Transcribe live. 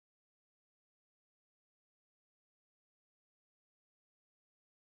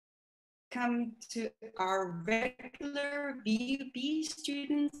welcome to our regular BUB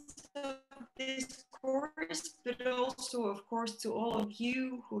students of this course, but also, of course, to all of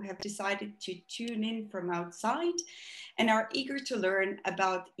you who have decided to tune in from outside and are eager to learn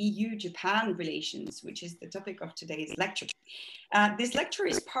about EU-Japan relations, which is the topic of today's lecture. This lecture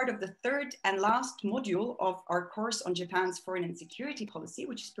is part of the third and last module of our course on Japan's foreign and security policy,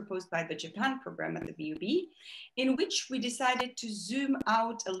 which is proposed by the Japan program at the BUB, in which we decided to zoom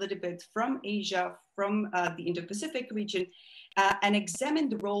out a little bit from Asia, from the Indo-Pacific region, and examine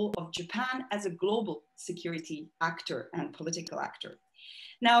the role of Japan as a global security actor and political actor.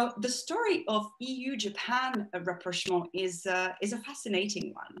 Now, the story of EU-Japan rapprochement is a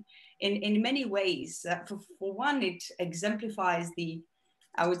fascinating one in many ways. For one, it exemplifies the,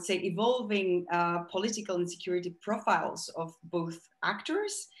 I would say, evolving political and security profiles of both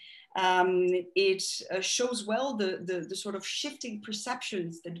actors. It shows well the sort of shifting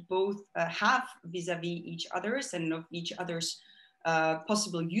perceptions that both have vis-a-vis each other's and of each other's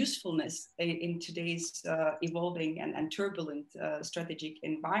possible usefulness in today's evolving and turbulent strategic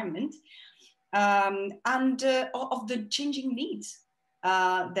environment, and of the changing needs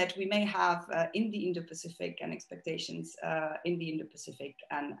that we may have in the Indo-Pacific and expectations in the Indo-Pacific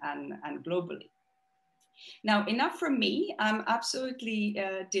and globally. Now, enough from me. I'm absolutely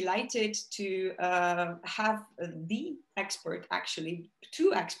delighted to have the expert, actually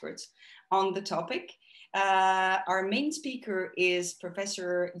two experts on the topic. Our main speaker is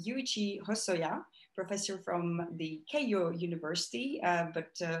Professor Yuichi Hosoya, professor from the Keio University, but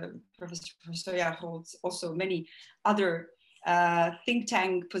Professor Hosoya holds also many other think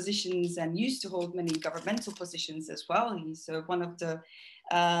tank positions and used to hold many governmental positions as well. He's one of the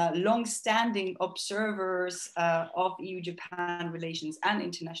long-standing observers of EU-Japan relations and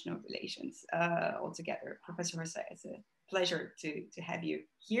international relations altogether. Professor Hosoya, it's a pleasure to have you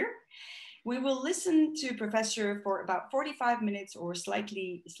here. We will listen to Professor for about 45 minutes or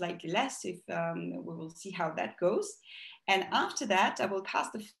slightly less, if we will see how that goes. And after that, I will pass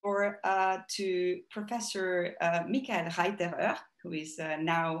the floor to Professor Michael Reiterer, who is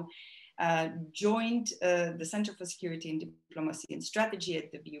now joined the Center for Security and Diplomacy and Strategy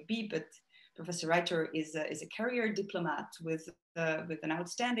at the BUB, but Professor Reiterer is a career diplomat with an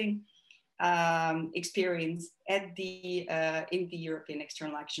outstanding experience at in the European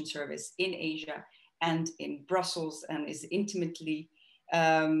External Action Service in Asia and in Brussels, and is intimately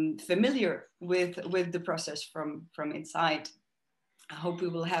familiar with the process from inside. I hope we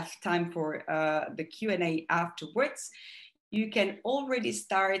will have time for the Q&A afterwards. You can already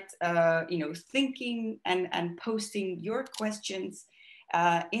start thinking and posting your questions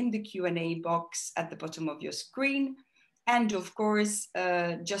in the Q&A box at the bottom of your screen. And of course,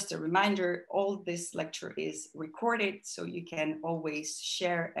 just a reminder, all this lecture is recorded, so you can always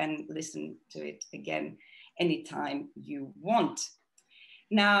share and listen to it again anytime you want.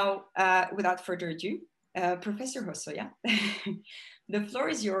 Now, without further ado, Professor Hosoya, the floor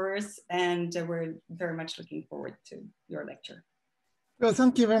is yours, and we're very much looking forward to your lecture. Well,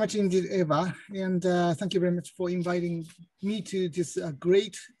 thank you very much indeed, Eva, and thank you very much for inviting me to this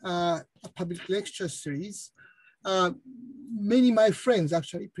great public lecture series. Many of my friends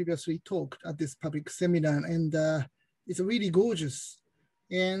actually previously talked at this public seminar, and it's really gorgeous.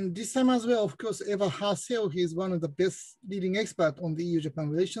 And this time as well, of course, Eva herself is one of the best leading experts on the EU-Japan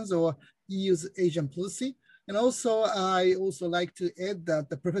relations or EU's Asian policy. And also, I also like to add that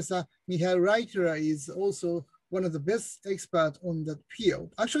the Professor Michael Reiterer is also one of the best experts on that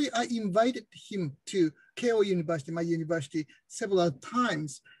field. Actually, I invited him to Keio University, my university, several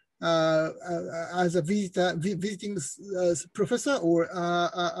times as a visiting professor or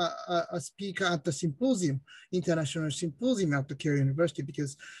a speaker at the symposium, international symposium at the Keio University,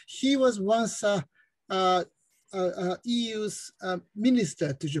 because he was once EU's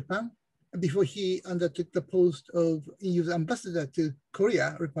minister to Japan before he undertook the post of EU's ambassador to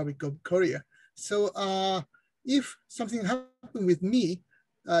Korea, Republic of Korea. So if something happened with me,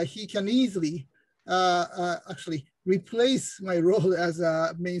 he can easily actually replace my role as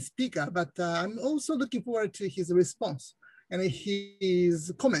a main speaker, but I'm also looking forward to his response and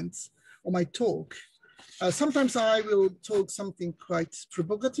his comments on my talk. Sometimes I will talk something quite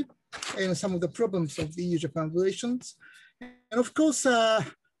provocative and some of the problems of the EU-Japan relations. And of course,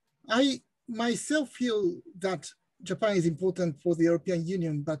 I myself feel that Japan is important for the European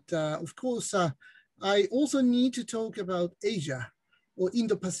Union, but of course, I also need to talk about Asia or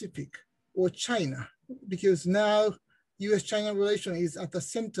Indo-Pacific or China, because now US-China relation is at the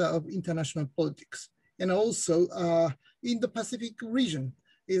center of international politics. And also in the Pacific region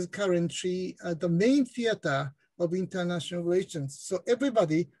is currently the main theater of international relations. So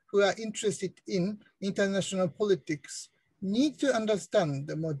everybody who are interested in international politics need to understand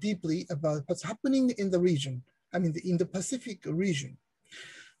more deeply about what's happening in the region, I mean, in the Pacific region.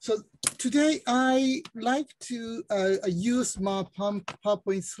 So today I like to use my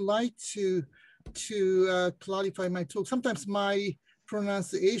PowerPoint slide to clarify my talk. Sometimes my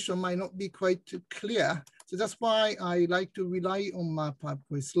pronunciation might not be quite clear. So that's why I like to rely on my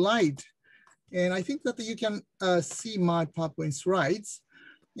PowerPoint slide. And I think that you can see my PowerPoint slides.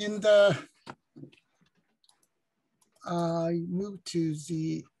 And I move to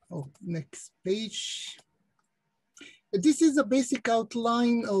the next page. This is a basic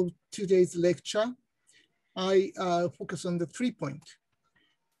outline of today's lecture. I focus on the 3 points.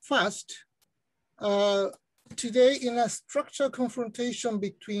 First, today in a structural confrontation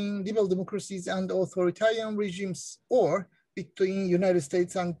between liberal democracies and authoritarian regimes, or between United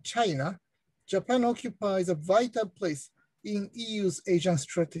States and China, Japan occupies a vital place in EU's Asian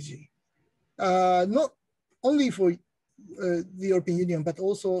strategy. Not only for the European Union, but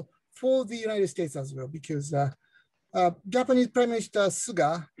also for the United States as well, because Japanese Prime Minister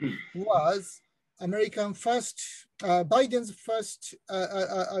Suga was Biden's first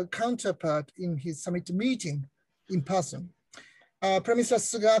counterpart in his summit meeting in person. Prime Minister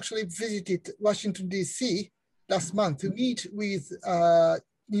Suga actually visited Washington, D.C. last month to meet with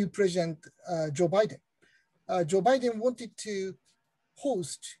new President Joe Biden. Joe Biden wanted to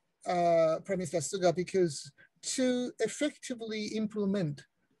host Prime Minister Suga because to effectively implement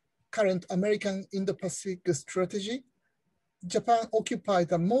current American Indo-Pacific strategy, Japan occupied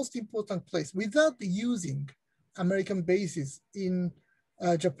the most important place without using American bases in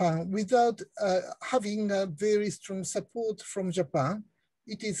Japan, without having a very strong support from Japan.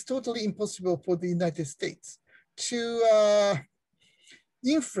 It is totally impossible for the United States to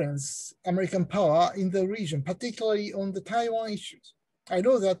influence American power in the region, particularly on the Taiwan issues. I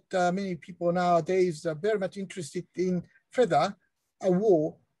know that many people nowadays are very much interested in whether a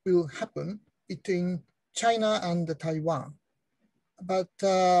war will happen between China and Taiwan. But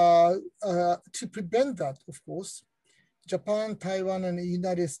to prevent that, of course, Japan, Taiwan, and the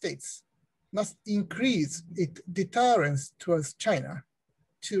United States must increase its deterrence towards China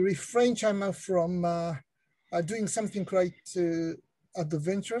to refrain China from doing something quite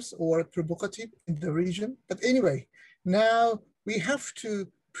adventurous or provocative in the region. But anyway, now we have to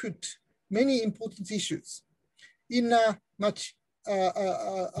put many important issues in a much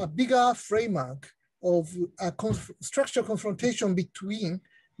a bigger framework of a structural confrontation between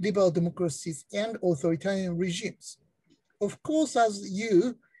liberal democracies and authoritarian regimes. Of course, as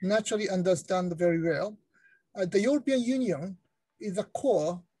you naturally understand very well, the European Union is the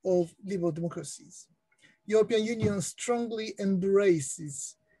core of liberal democracies. European Union strongly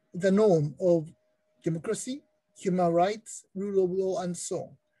embraces the norm of democracy, human rights, rule of law, and so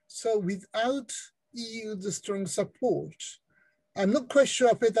on. So without EU's strong support, I'm not quite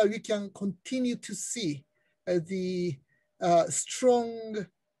sure whether we can continue to see the strong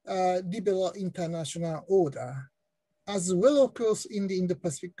liberal international order. As well, of course, in the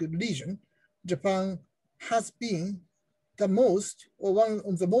Indo-Pacific region, Japan has been the most, or one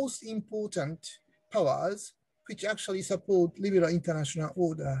of the most important powers which actually support liberal international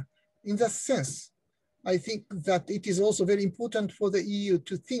order. In that sense, I think that it is also very important for the EU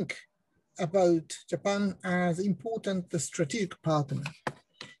to think about Japan as important strategic partner.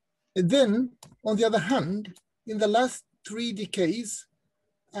 And then, on the other hand, in the last 3 decades,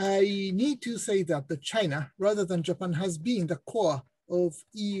 I need to say that China, rather than Japan, has been the core of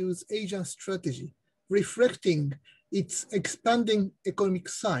EU's Asian strategy, reflecting its expanding economic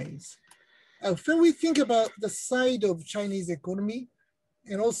size. When we think about the side of Chinese economy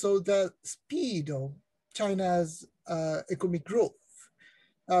and also the speed of China's economic growth,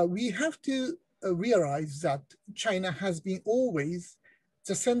 we have to realize that China has been always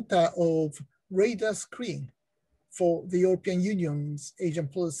the center of radar screen for the European Union's Asian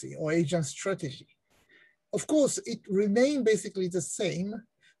policy or Asian strategy. Of course, it remained basically the same,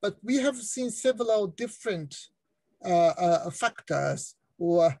 but we have seen several different factors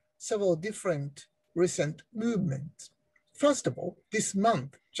or several different recent movements. First of all, this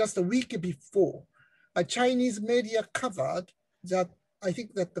month, just a week before, a Chinese media covered that, I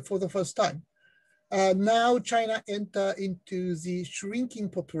think that for the first time, now China entered into the shrinking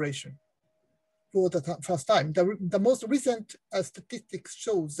population for the first time. The most recent statistics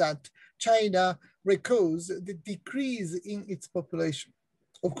shows that China records the decrease in its population.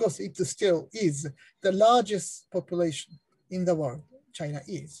 Of course, it still is the largest population in the world, China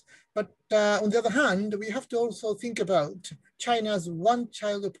is. But on the other hand, we have to also think about China's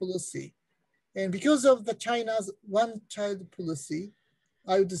one-child policy And because of the China's one-child policy,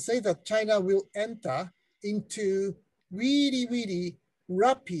 I would say that China will enter into really, really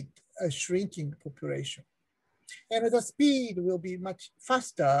rapid shrinking population. And the speed will be much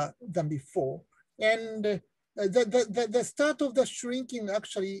faster than before. And the start of the shrinking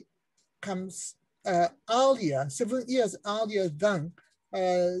actually comes earlier, 7 years earlier than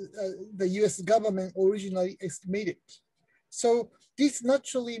the US government originally estimated. So this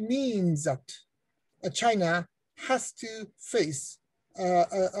naturally means that China has to face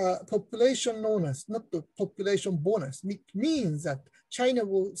population bonus, not the population bonus. It means that China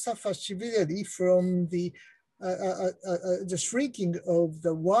will suffer severely from the shrinking of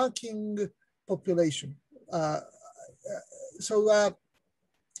the working population.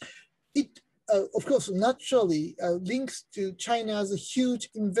 It, of course, naturally links to China's huge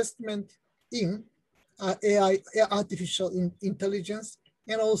investment in AI, artificial intelligence,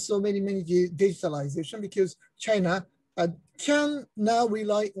 and also many digitalization, because China can now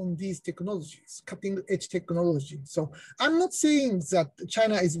rely on these technologies, cutting edge technology. So I'm not saying that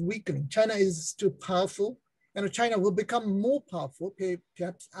China is weakening. China is still powerful, and China will become more powerful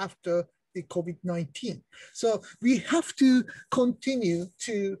perhaps after the COVID-19. So we have to continue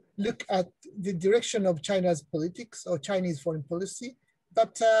to look at the direction of China's politics or Chinese foreign policy.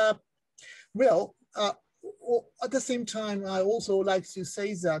 But at the same time, I also like to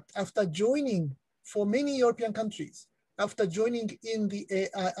say that after joining, for many European countries, after joining in the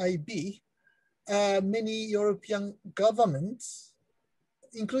AIIB, many European governments,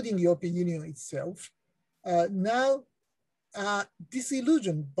 including European Union itself, now are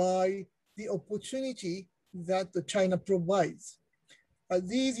disillusioned by the opportunity that China provides.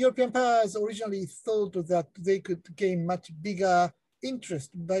 These European powers originally thought that they could gain much bigger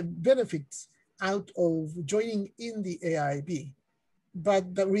interest by benefits out of joining in the AIIB,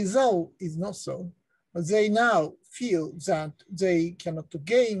 but the result is not so. They now feel that they cannot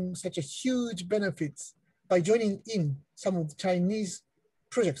gain such a huge benefits by joining in some of the Chinese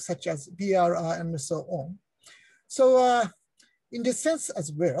projects such as BRI and so on. So in this sense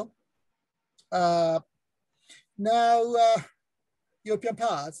as well, now European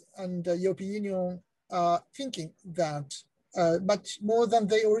powers and the European Union are thinking that much more than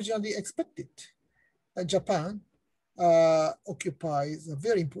they originally expected. Japan occupies a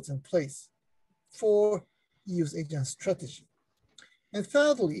very important place for EU's Asian strategy. And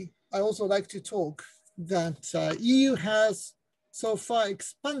thirdly, I also like to talk that EU has so far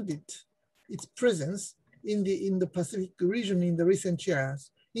expanded its presence in the Pacific region in the recent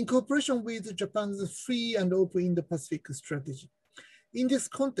years, in cooperation with Japan's free and open Indo-Pacific strategy. In this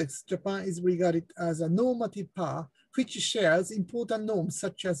context, Japan is regarded as a normative power which shares important norms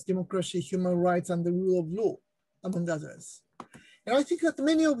such as democracy, human rights, and the rule of law, among others. And I think that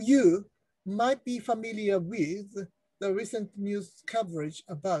many of you might be familiar with the recent news coverage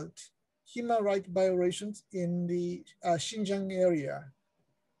about human rights violations in the Xinjiang area.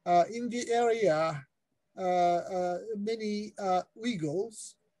 In the area, many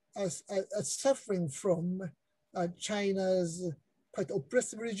Uyghurs are suffering from China's quite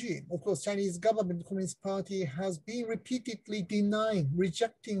oppressive regime. Of course, Chinese government, Communist Party has been repeatedly denying,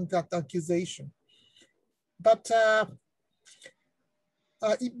 rejecting that accusation. But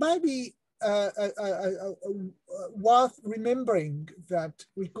it might be worth remembering that,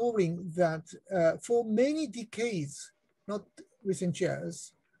 recalling that for many decades, not recent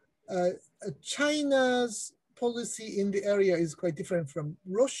years, China's policy in the area is quite different from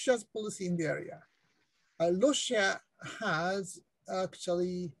Russia's policy in the area. Russia has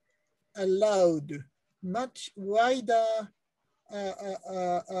actually allowed much wider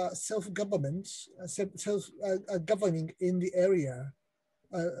self-government, self-governing in the area.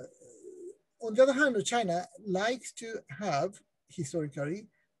 On the other hand, China likes to have, historically,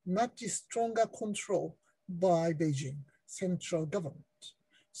 much stronger control by Beijing, central government.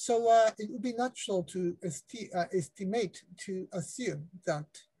 So it would be natural to estimate, to assume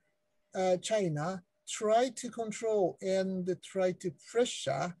that China try to control and try to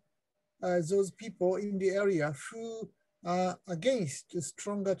pressure those people in the area who are against the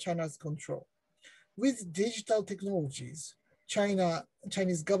stronger China's control. With digital technologies,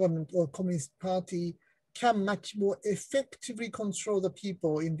 Chinese government or Communist Party can much more effectively control the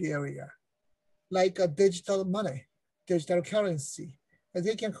people in the area, like a digital money, digital currency.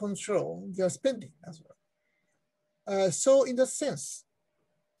 They can control their spending as well. So in that sense,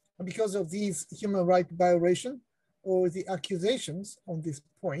 because of these human rights violations or the accusations on this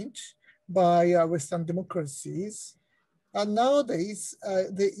point by Western democracies, nowadays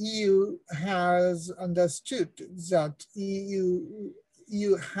the EU has understood that EU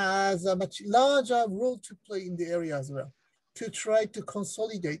EU has a much larger role to play in the area as well, to try to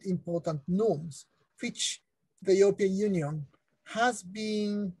consolidate important norms, which the European Union has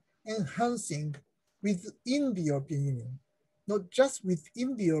been enhancing within the European Union, not just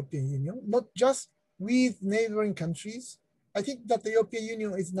within the European Union, not just with neighboring countries. I think that the European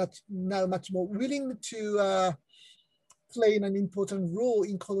Union is not now much more willing to play an important role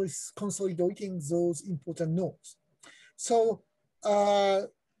in consolidating those important norms. So to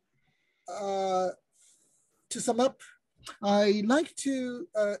sum up, I like to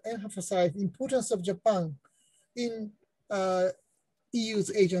emphasize the importance of Japan in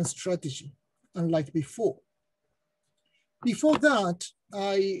EU's Asian strategy, unlike before. Before that,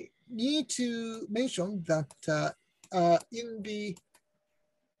 I need to mention that in the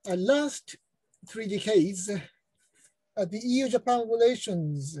last 3 decades, the EU-Japan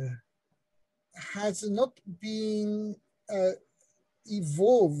relations has not been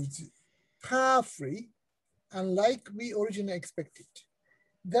evolved powerfully, unlike we originally expected.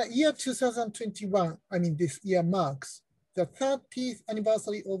 The year 2021, I mean this year, marks the 30th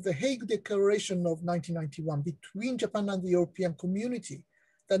anniversary of the Hague Declaration of 1991 between Japan and the European Community.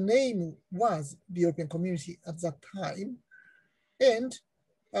 The name was the European Community at that time. And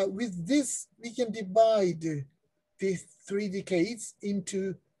with this, we can divide these 3 decades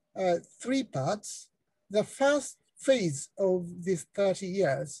into 3 parts. The first phase of these 30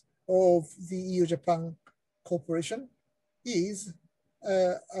 years of the EU-Japan cooperation is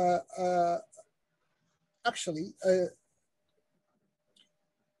actually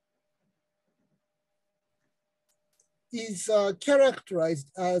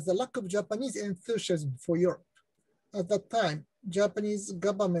characterized as a lack of Japanese enthusiasm for Europe. At that time, Japanese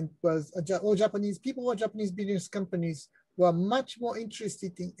government was, or Japanese people or Japanese business companies were much more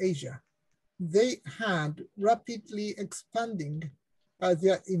interested in Asia. They had rapidly expanding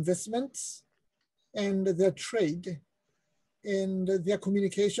their investments and their trade and their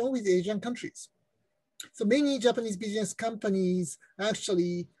communication with Asian countries. So many Japanese business companies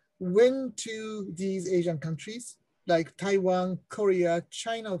actually went to these Asian countries like Taiwan, Korea,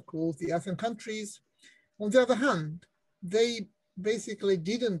 China, of course, the ASEAN countries. On the other hand, they basically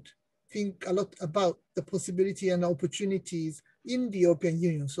didn't think a lot about the possibility and opportunities in the European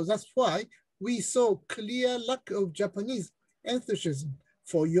Union. So that's why we saw clear lack of Japanese enthusiasm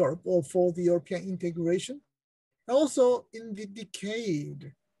for Europe or for the European integration. Also in the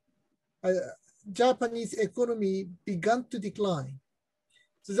decade, Japanese economy began to decline.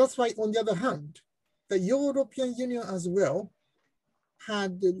 So that's why, on the other hand, the European Union as well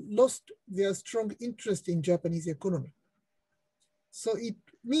had lost their strong interest in Japanese economy. So it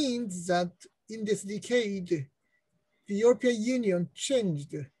means that in this decade, the European Union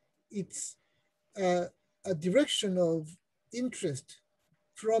changed its a direction of interest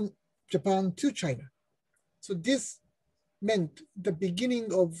from Japan to China. So this meant the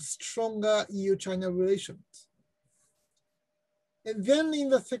beginning of stronger EU-China relations. And then in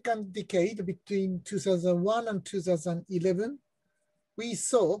the second decade, between 2001 and 2011, we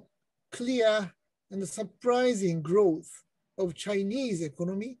saw clear and surprising growth of Chinese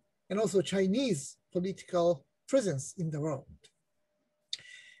economy and also Chinese political presence in the world.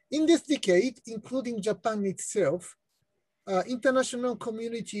 In this decade, including Japan itself, international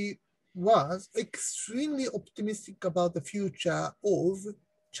community was extremely optimistic about the future of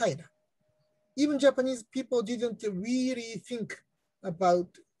China. Even Japanese people didn't really think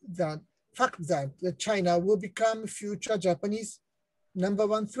about the fact that China will become future Japanese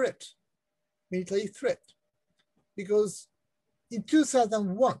 #1 threat, military threat. Because in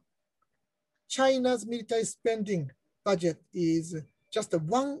 2001, China's military spending budget is just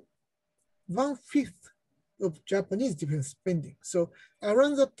one-fifth of Japanese defense spending. So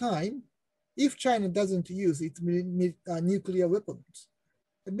around that time, if China doesn't use its nuclear weapons,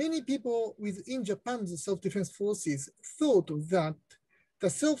 many people within Japan's self-defense forces thought that the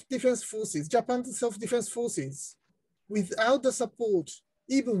self-defense forces, Japan's self-defense forces, without the support,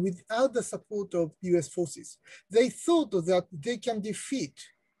 even without the support of US forces, they thought that they can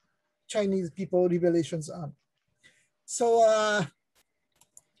defeat Chinese People Liberation Army. So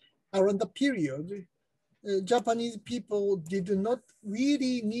around the period, Japanese people did not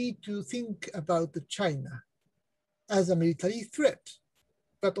really need to think about China as a military threat.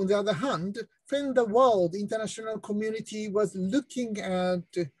 But on the other hand, when the world international community was looking at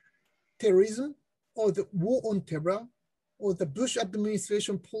terrorism or the war on terror or the Bush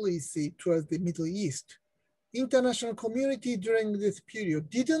administration policy towards the Middle East, international community during this period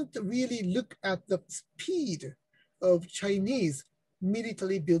didn't really look at the speed of Chinese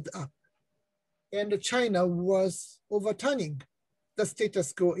military build-up. And China was overturning the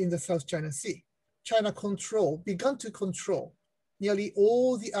status quo in the South China Sea. China began to control nearly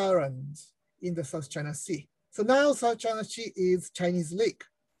all the islands in the South China Sea. So now South China Sea is Chinese lake.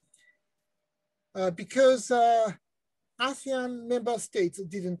 Because ASEAN member states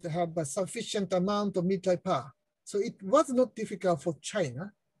didn't have a sufficient amount of military power. So it was not difficult for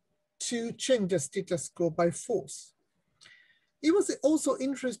China to change the status quo by force. It was also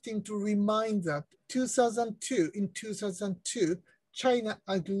interesting to remind that in 2002, China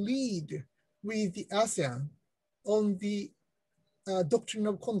agreed with the ASEAN on the doctrine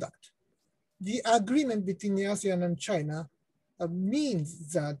of conduct. The agreement between the ASEAN and China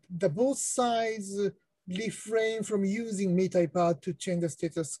means that both sides refrain from using military power to change the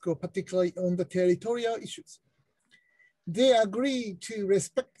status quo, particularly on the territorial issues. They agree to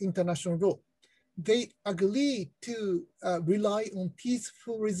respect international law. They agree to rely on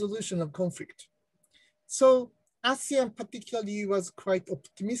peaceful resolution of conflict. So ASEAN particularly was quite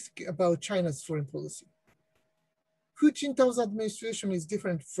optimistic about China's foreign policy. Hu Jintao's administration is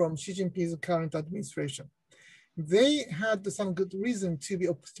different from Xi Jinping's current administration. They had some good reason to be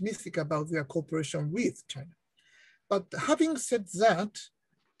optimistic about their cooperation with China. But having said that,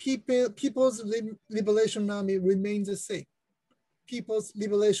 People's Liberation Army remains the same. People's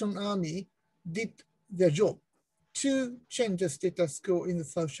Liberation Army did their job to change the status quo in the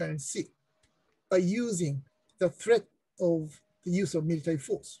South China Sea by using the threat of the use of military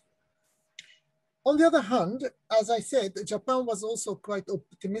force. On the other hand, as I said, Japan was also quite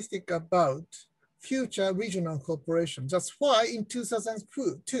optimistic about future regional cooperation. That's why in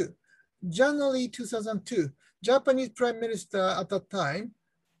 2002, January 2002, Japanese Prime Minister at that time,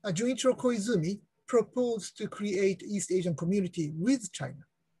 Junichiro Koizumi, proposed to create East Asian community with China.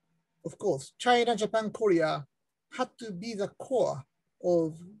 Of course, China, Japan, Korea had to be the core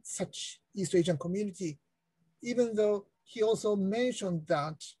of such East Asian community, even though he also mentioned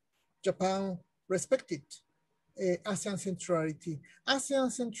that Japan respected ASEAN centrality. ASEAN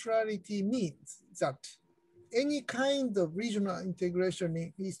centrality means that any kind of regional integration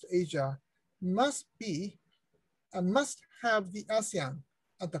in East Asia must have the ASEAN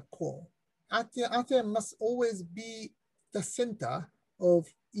at the core. ASEAN must always be the center of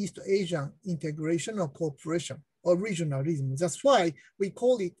East Asian integration or cooperation or regionalism. That's why we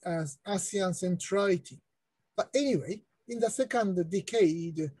call it as ASEAN centrality. But anyway, in the second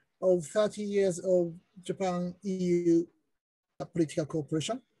decade of 30 years of Japan-EU political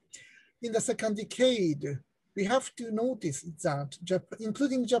cooperation, in the second decade, we have to notice that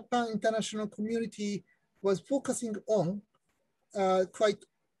including Japan international community was focusing on quite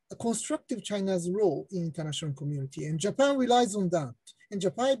a constructive China's role in international community, and Japan relies on that. And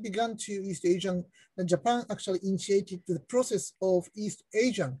Japan began to East Asian, and Japan actually initiated the process of East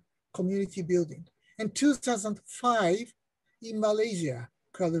Asian community building. In 2005, in Malaysia,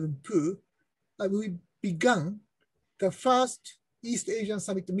 Kuala Lumpur, we began the first East Asian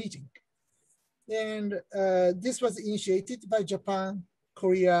Summit meeting. And this was initiated by Japan,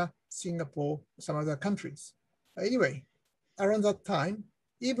 Korea, Singapore, some other countries. Anyway, around that time,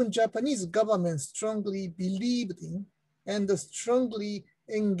 even Japanese government strongly believed in and strongly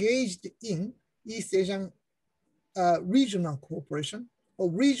engaged in East Asian regional cooperation or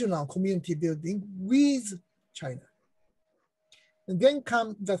regional community building with China. And then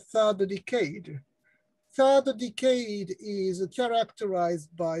come the third decade. Third decade is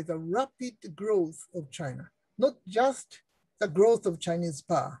characterized by the rapid growth of China, not just the growth of Chinese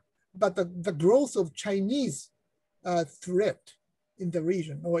power, but the growth of Chinese threat in the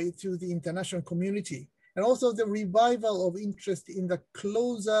region or to the international community, and also the revival of interest in the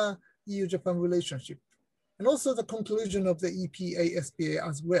closer EU-Japan relationship, and also the conclusion of the EPA-SPA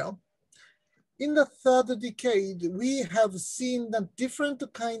as well. In the third decade, we have seen a different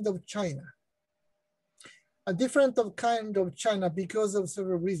kind of China. A different kind of China because of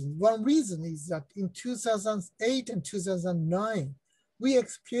several reasons. One reason is that in 2008 and 2009, we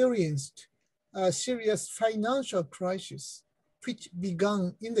experienced a serious financial crisis, which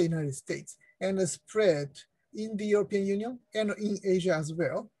began in the United States and spread in the European Union and in Asia as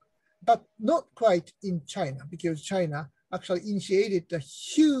well, but not quite in China, because China actually initiated a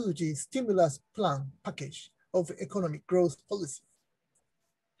huge stimulus plan package of economic growth policy.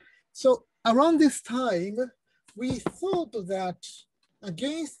 So around this time, we thought that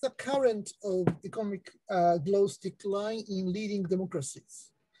against the current of economic growth decline in leading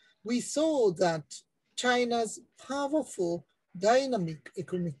democracies, we saw that China's powerful dynamic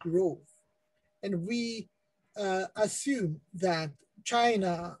economic growth, and we assumed that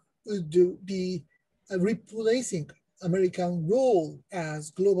China would be replacing American role as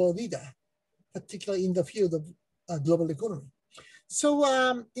global leader, particularly in the field of global economy. So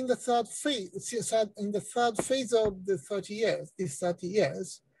in the third phase of the 30 years, these 30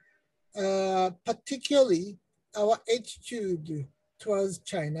 years, particularly our attitude towards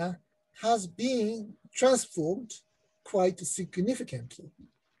China has been transformed quite significantly.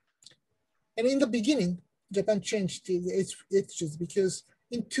 And in the beginning, Japan changed its attitudes because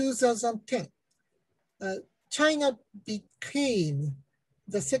in 2010, China became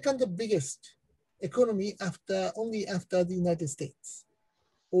the second biggest economy only after the United States,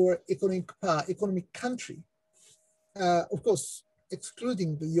 or economic country. Of course,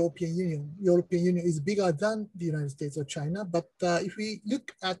 excluding the European Union. European Union is bigger than the United States or China, but if we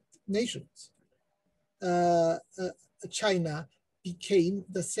look at nations, China became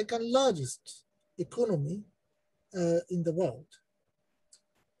the second largest economy in the world.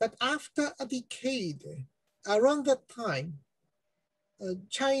 But after a decade, around that time,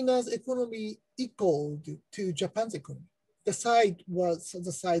 China's economy equaled to Japan's economy. The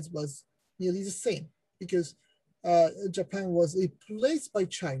size was nearly the same because Japan was replaced by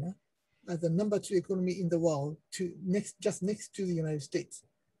China as the number 2 economy in the world, just next to the United States.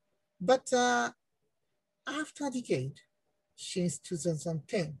 But after a decade, since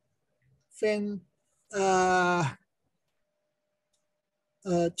 2010, when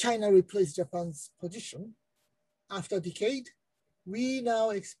China replaced Japan's position, after a decade, we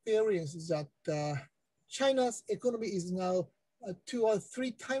now experience that China's economy is now 2 or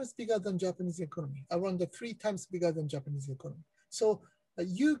 3 times bigger than Japanese economy, around 3 times bigger than Japanese economy. So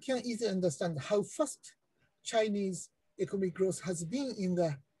you can easily understand how fast Chinese economic growth has been in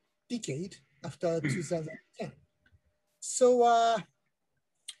the decade after 2010. So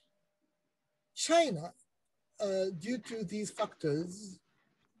China, due to these factors,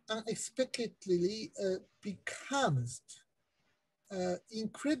 unexpectedly becomes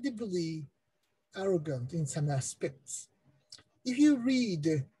incredibly arrogant in some aspects. If you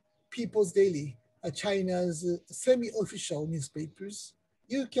read People's Daily, China's semi-official newspapers,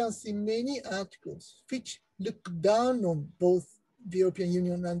 you can see many articles which look down on both the European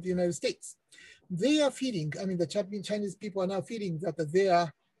Union and the United States. They are feeling, I mean, the Chinese people are now feeling that they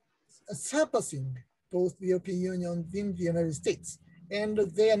are surpassing both the European Union and the United States. And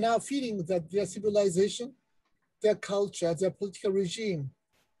they are now feeling that their civilization, their culture, their political regime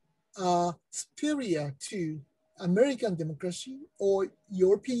are superior to American democracy or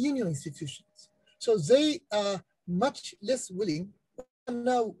European Union institutions. So they are much less willing, are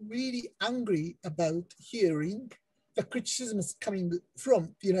now really angry about hearing the criticisms coming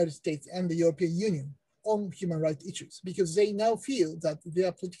from the United States and the European Union on human rights issues, because they now feel that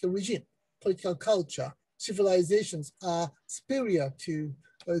their political regime, political culture, civilizations are superior to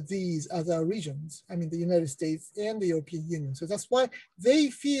these other regions, I mean, the United States and the European Union. So that's why they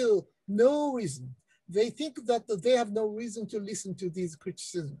feel no reason. They think that they have no reason to listen to these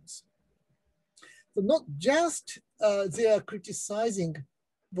criticisms. So not just they are criticizing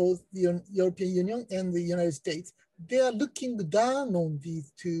both the European Union and the United States, they are looking down on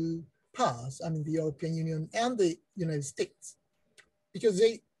these 2 powers, I mean, the European Union and the United States, because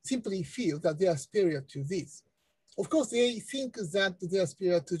they simply feel that they are superior to these. Of course, they think that they are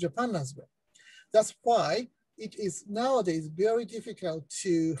superior to Japan as well. That's why it is nowadays very difficult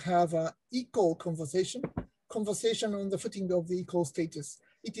to have an equal conversation on the footing of the equal status.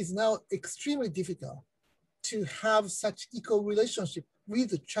 It is now extremely difficult to have such equal relationship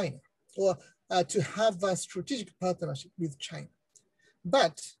with China, or to have a strategic partnership with China.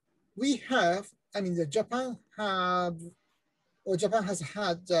 But we have, I mean, Japan has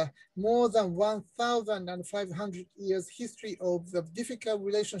had more than 1,500 years history of the difficult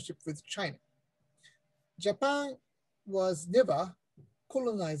relationship with China. Japan was never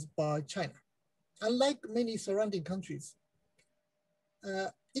colonized by China. Unlike many surrounding countries,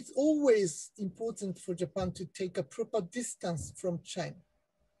 it's always important for Japan to take a proper distance from China.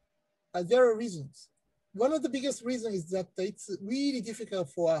 There are reasons. One of the biggest reasons is that it's really difficult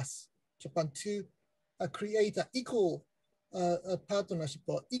for us, Japan, to create an equal partnership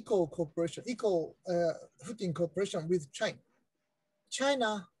or equal cooperation, equal footing cooperation with China.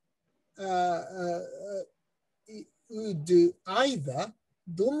 China would either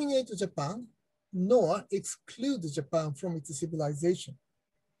dominate Japan nor exclude Japan from its civilization.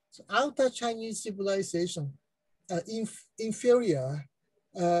 So outer Chinese civilization, inferior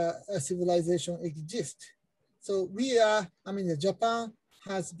civilization exists. So we are, I mean, Japan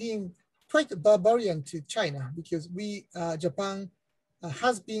has been quite barbarian to China because Japan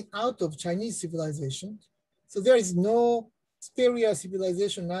has been out of Chinese civilization. So there is no superior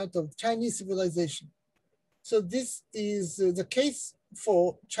civilization out of Chinese civilization. So this is the case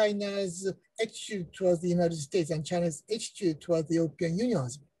for China's attitude towards the United States and China's attitude towards the European Union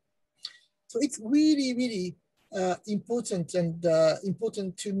as well. So it's really, really important and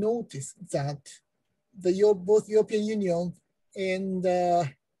important to notice that both European Union and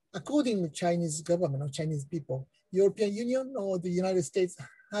according to Chinese government or Chinese people, European Union or the United States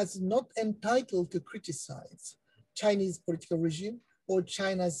has not entitled to criticize Chinese political regime or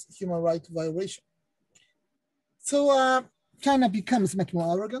China's human rights violation. So China becomes much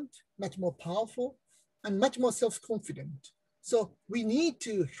more arrogant, much more powerful, and much more self-confident. So we need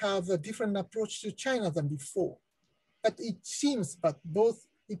to have a different approach to China than before. But it seems that both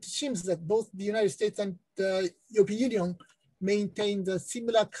the United States and the European Union maintain the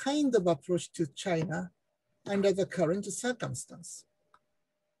similar kind of approach to China under the current circumstance.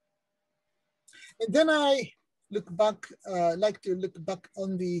 And then I like to look back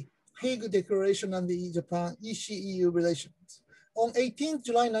on the Hague Declaration on the Japan-EU relations. On 18th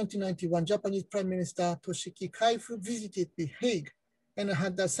July 1991, Japanese Prime Minister Toshiki Kaifu visited The Hague and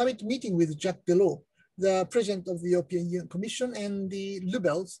had a summit meeting with Jacques Delors, the president of the European Union Commission, and the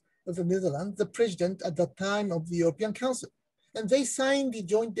Lubbers of the Netherlands, the president at that time of the European Council. And they signed the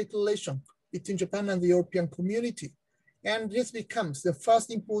joint declaration between Japan and the European community. And this becomes the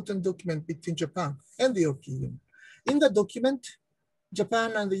first important document between Japan and the European Union. In the document,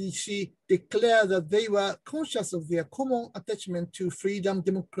 Japan and the EC declare that they were conscious of their common attachment to freedom,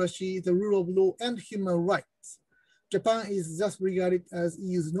 democracy, the rule of law, and human rights. Japan is thus regarded as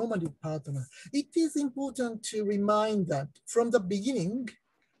EU's normative partner. It is important to remind that from the beginning,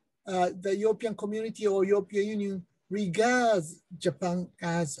 the European community or European Union regards Japan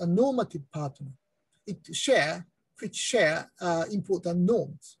as a normative partner. Which share important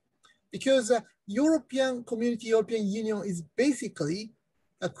norms. Because European community, European Union is basically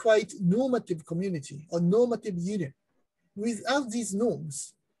a quite normative community or normative union. Without these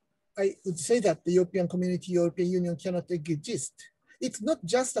norms, I would say that the European community, European Union cannot exist. It's not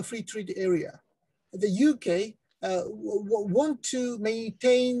just a free trade area. The UK want to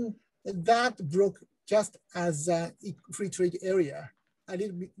maintain that bloc just as a free trade area, a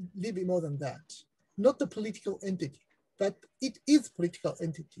little bit more than that. Not a political entity, but it is political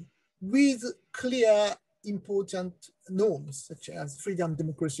entity with clear, important norms such as freedom,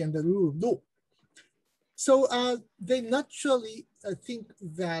 democracy, and the rule of law. So they naturally think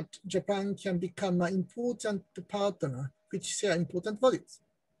that Japan can become an important partner which share important values.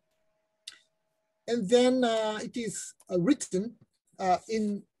 And then it is written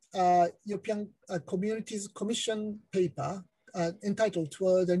in European Communities Commission paper entitled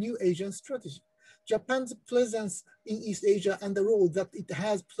Toward the New Asian Strategy. Japan's presence in East Asia and the role that it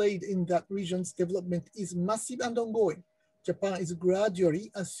has played in that region's development is massive and ongoing. Japan is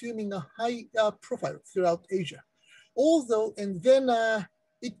gradually assuming a higher profile throughout Asia. Although, and then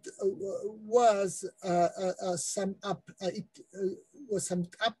it was summed up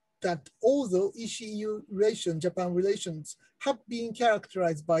that although EU relations, Japan relations have been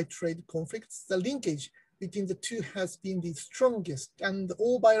characterized by trade conflicts, the linkage between the two has been the strongest, and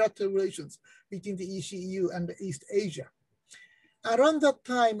all bilateral relations between the EU and East Asia. Around that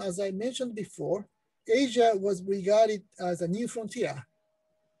time, as I mentioned before, Asia was regarded as a new frontier.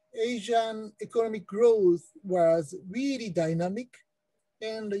 Asian economic growth was really dynamic,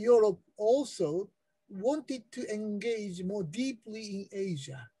 and Europe also wanted to engage more deeply in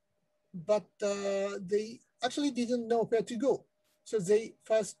Asia, but they actually didn't know where to go. So they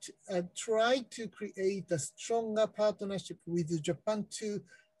first tried to create a stronger partnership with Japan to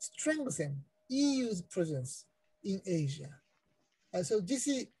strengthen EU's presence in Asia. So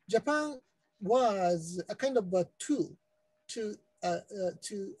Japan was a kind of a tool to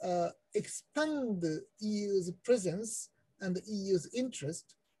expand the EU's presence and the EU's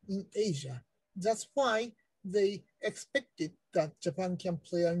interest in Asia. That's why they expected that Japan can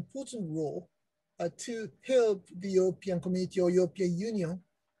play an important role to help the European community or European Union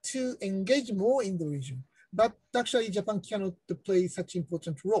to engage more in the region. But actually Japan cannot play such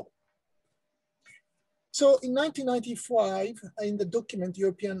important role. So in 1995, in the document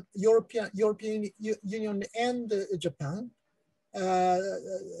European Union and Japan,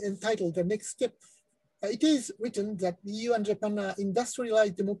 entitled The Next Step, it is written that the EU and Japan are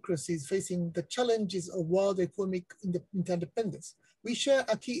industrialized democracies facing the challenges of world economic interdependence. We share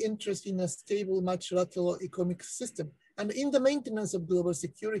a key interest in a stable multilateral economic system and in the maintenance of global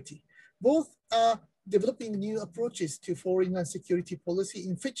security. Both are developing new approaches to foreign and security policy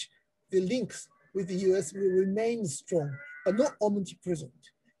in which the links with the US will remain strong, but not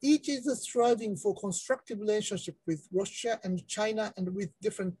omnipresent. Each is striving for constructive relationship with Russia and China and with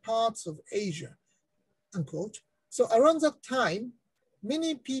different parts of Asia, unquote. So around that time,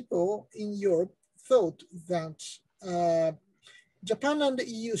 many people in Europe thought that Japan and the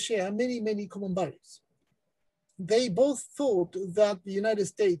EU share many common values. They both thought that the United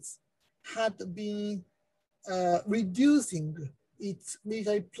States had been reducing its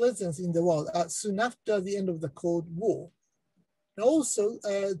military presence in the world soon after the end of the Cold War. And also,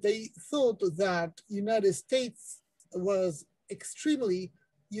 they thought that the United States was extremely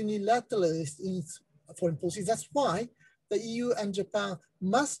unilateralist in its foreign policy. That's why the EU and Japan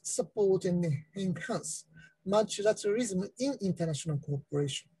must support and enhance multilateralism in international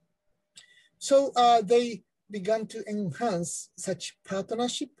cooperation. So they began to enhance such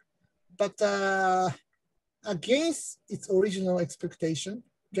partnership, but against its original expectation,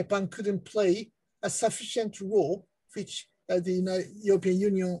 Japan couldn't play a sufficient role which the European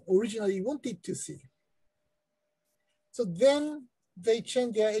Union originally wanted to see. So then they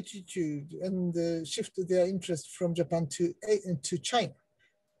changed their attitude and shifted their interest from Japan to China.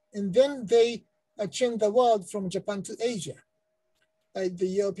 And then they changed the world from Japan to Asia. The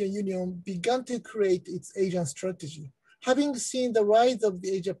European Union began to create its Asian strategy. Having seen the rise of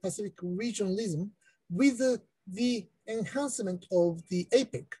the Asia-Pacific regionalism with the enhancement of the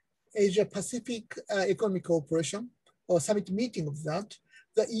APEC, Asia-Pacific Economic Cooperation, or summit meeting of that,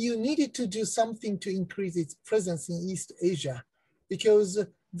 the EU needed to do something to increase its presence in East Asia because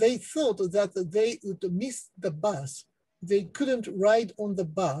they thought that they would miss the bus. They couldn't ride on the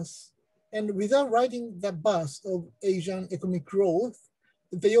bus. And without riding the bus of Asian economic growth,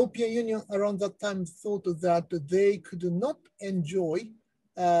 the European Union around that time thought that they could not enjoy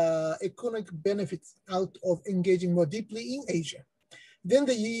economic benefits out of engaging more deeply in Asia. Then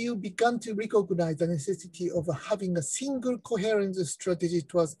the EU began to recognize the necessity of having a single coherent strategy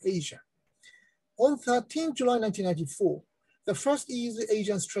towards Asia. On 13 July 1994, the first EU's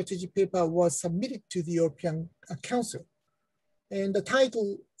Asian strategy paper was submitted to the European Council. And the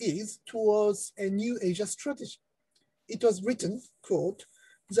title is Towards a New Asia Strategy. It was written, quote,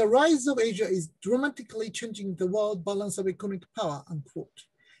 "The rise of Asia is dramatically changing the world balance of economic power," unquote.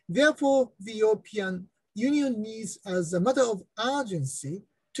 Therefore, the European Union needs, as a matter of urgency,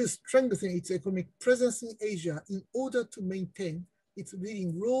 to strengthen its economic presence in Asia in order to maintain its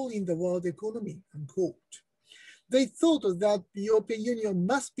leading role in the world economy, unquote. They thought that the European Union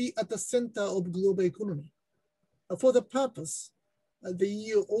must be at the center of global economy. For the purpose, the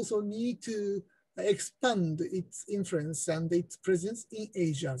EU also need to expand its influence and its presence in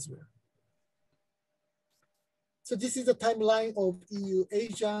Asia as well. So this is the timeline of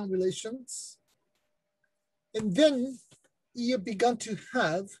EU-Asia relations. And then EU began to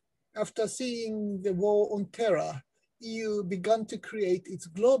have, after seeing the war on terror, EU began to create its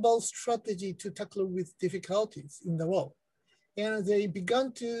global strategy to tackle with difficulties in the world. And they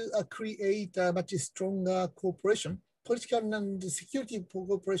began to create a much stronger cooperation, political and security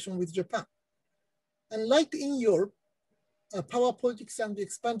cooperation with Japan. And like in Europe, power politics and the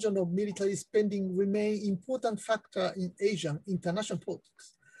expansion of military spending remain important factor in Asian international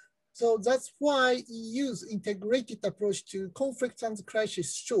politics. So that's why EU's integrated approach to conflicts and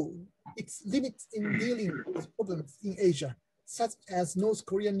crises show its limits in dealing with problems in Asia, such as North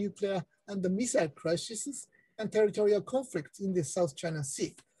Korean nuclear and the missile crises and territorial conflicts in the South China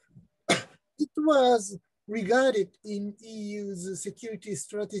Sea. It was regarded in EU's security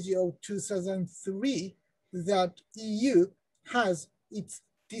strategy of 2003 that EU has its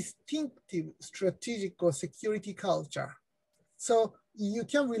distinctive strategic or security culture. So EU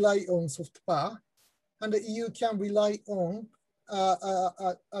can rely on soft power, and the EU can rely on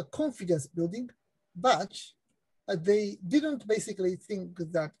a confidence building, but they didn't basically think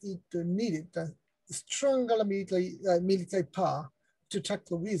that it needed a stronger military power to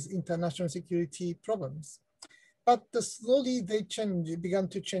tackle with international security problems. But slowly they began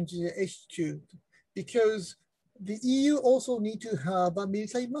to change their attitude because the EU also need to have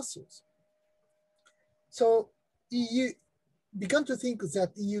military muscles. So EU began to think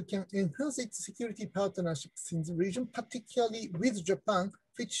that EU can enhance its security partnerships in the region, particularly with Japan,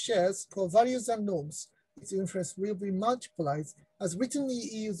 which shares core values and norms. Its influence will be multiplied, as written in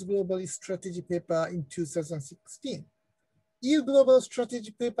EU's global strategy paper in 2016. EU Global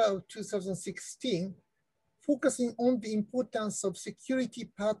Strategy Paper of 2016, focusing on the importance of security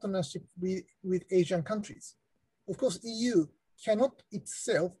partnership with Asian countries. Of course, EU cannot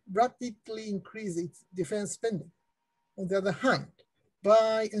itself rapidly increase its defense spending. On the other hand,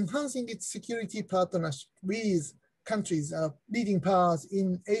 by enhancing its security partnership with countries, leading powers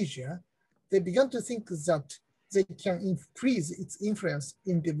in Asia, they began to think that they can increase its influence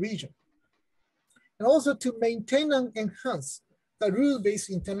in the region. And also to maintain and enhance the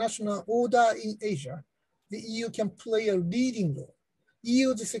rule-based international order in Asia, the EU can play a leading role.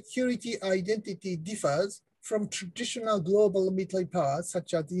 EU's security identity differs from traditional global military powers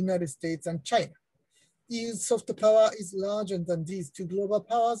such as the United States and China. EU's soft power is larger than these two global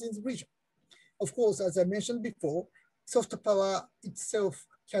powers in the region. Of course, as I mentioned before, soft power itself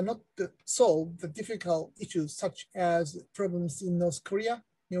cannot solve the difficult issues such as problems in North Korea,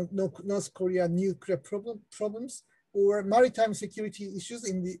 North Korea nuclear problems, or maritime security issues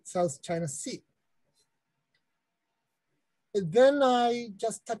in the South China Sea. Then I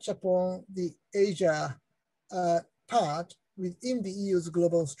just touch upon the Asia part within the EU's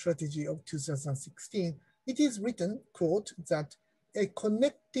global strategy of 2016. It is written, quote, that a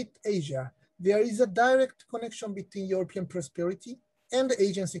connected Asia, there is a direct connection between European prosperity and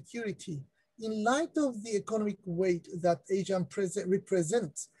Asian security. In light of the economic weight that Asia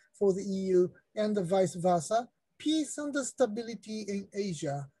represents for the EU and vice versa, peace and stability in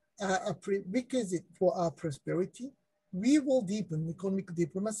Asia are a prerequisite for our prosperity. We will deepen economic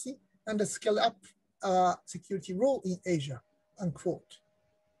diplomacy and scale up our security role in Asia, unquote.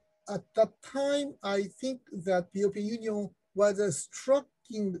 At that time, I think that the European Union was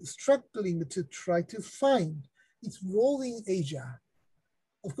struggling to try to find its role in Asia.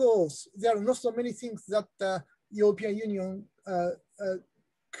 Of course, there are not so many things that the European Union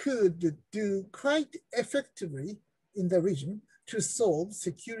could do quite effectively in the region to solve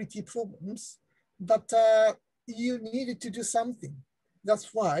security problems, but EU needed to do something.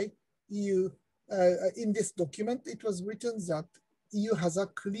 That's why EU, in this document, it was written that EU has a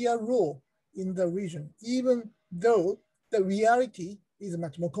clear role in the region, even though the reality is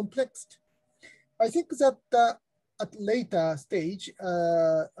much more complex. I think that at later stage,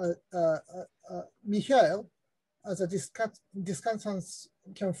 Michael, as a discussants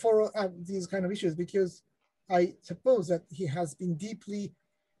can follow up these kind of issues, because I suppose that he has been deeply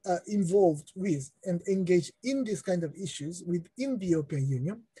involved with and engaged in this kind of issues within the European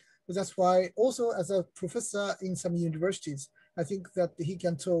Union. So that's why also as a professor in some universities, I think that he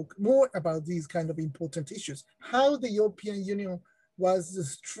can talk more about these kind of important issues, how the European Union was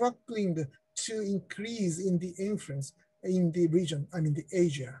struggling to increase in the influence in the region, I mean the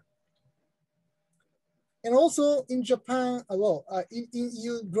Asia. And also in Japan, in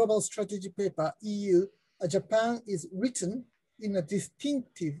EU global strategy paper, Japan is written in a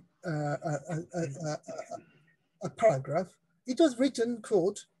distinctive paragraph. It was written,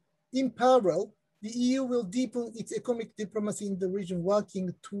 quote, in parallel, the EU will deepen its economic diplomacy in the region,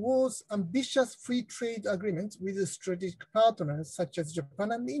 working towards ambitious free trade agreements with strategic partners such as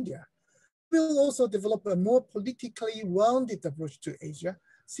Japan and India. We will also develop a more politically rounded approach to Asia,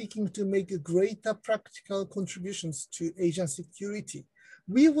 seeking to make greater practical contributions to Asian security.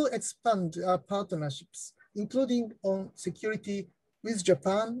 We will expand our partnerships, including on security with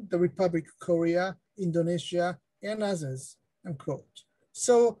Japan, the Republic of Korea, Indonesia, and others, unquote.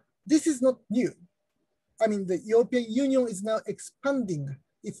 So this is not new. I mean, the European Union is now expanding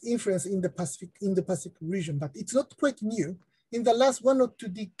its influence in the Pacific region, but it's not quite new. In the last 1 or 2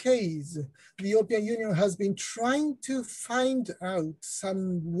 decades, the European Union has been trying to find out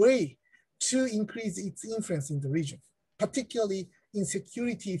some way to increase its influence in the region, particularly in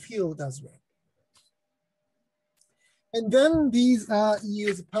security field as well. And then these are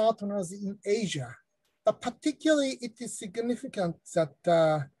EU's partners in Asia, but particularly it is significant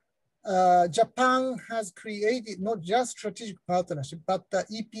that Japan has created not just strategic partnership, but the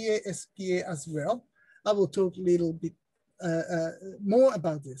EPA, SPA as well. I will talk a little bit more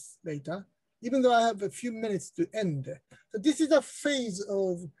about this later, even though I have a few minutes to end. So this is a phase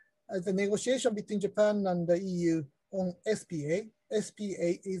of the negotiation between Japan and the EU on SPA.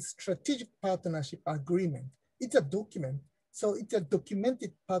 SPA is Strategic Partnership Agreement. It's a document, so it's a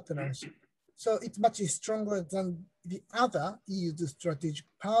documented partnership. So it's much stronger than the other EU strategic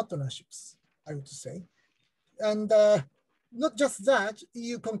partnerships, I would say. And not just that,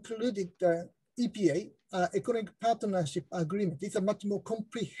 EU concluded the EPA, Economic Partnership Agreement. It's a much more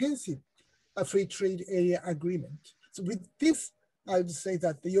comprehensive free trade area agreement. So with this, I would say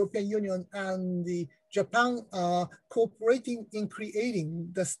that the European Union and the Japan are cooperating in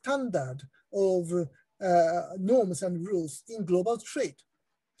creating the standard of norms and rules in global trade.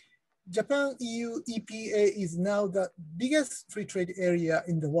 Japan-EU EPA is now the biggest free trade area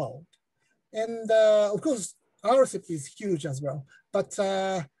in the world. And of course, RCEP is huge as well, but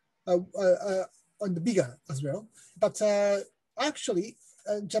on the bigger as well. But actually,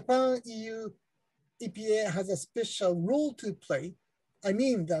 Japan-EU EPA has a special role to play. I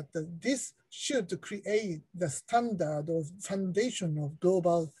mean that this should create the standard of foundation of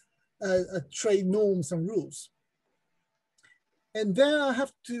global trade norms and rules. And then I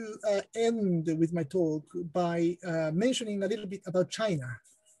have to end with my talk by mentioning a little bit about China.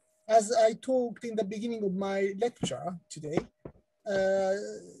 As I talked in the beginning of my lecture today,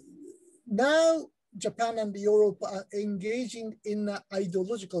 now Japan and Europe are engaging in an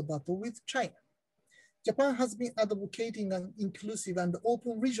ideological battle with China. Japan has been advocating an inclusive and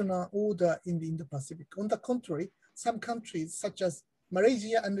open regional order in the Indo-Pacific. On the contrary, some countries such as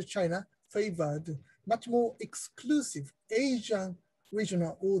Malaysia and China favored much more exclusive Asian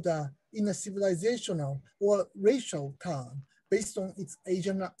regional order in a civilizational or racial term based on its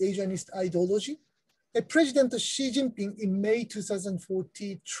Asianist ideology. President Xi Jinping in May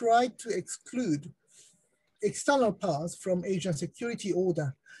 2014 tried to exclude external powers from Asian security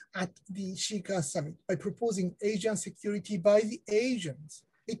order at the Shika summit by proposing Asian security by the Asians.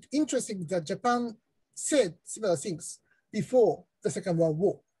 It's interesting that Japan said similar things before the Second World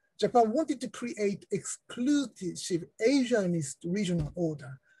War. Japan wanted to create exclusive Asianist regional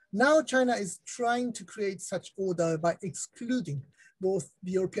order. Now China is trying to create such order by excluding both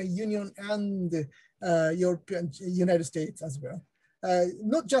the European Union and the United States as well.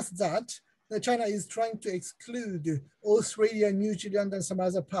 Not just that, China is trying to exclude Australia, New Zealand, and some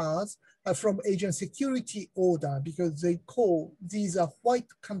other powers from Asian security order because they call these are white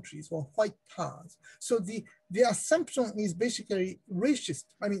countries or white powers. So the assumption is basically racist.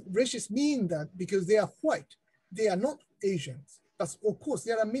 I mean, racist mean that because they are white, they are not Asians. But of course,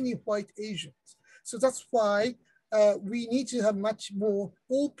 there are many white Asians. So that's why we need to have much more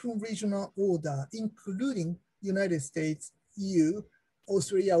open regional order, including United States, EU,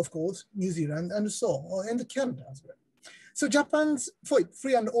 Australia, of course, New Zealand, and so on, and Canada as well. So Japan's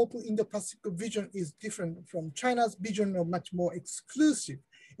free and open Indo-Pacific vision is different from China's vision of much more exclusive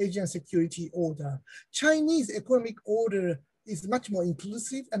Asian security order. Chinese economic order is much more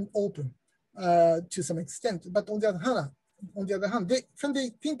inclusive and open to some extent, but on the other hand, when they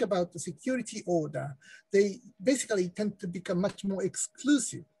think about the security order, they basically tend to become much more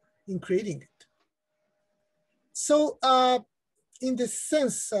exclusive in creating it. So in this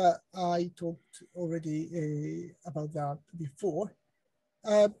sense, I talked already about that before.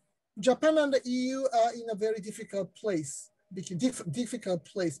 Japan and the EU are in a very difficult place,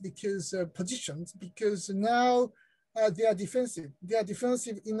 because positions, because now they are defensive. They are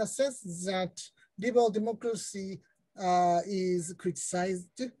defensive in a sense that liberal democracy is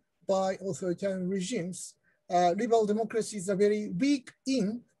criticized by authoritarian regimes. Liberal democracies are very weak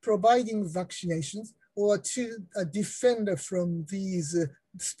in providing vaccinations or to defend from these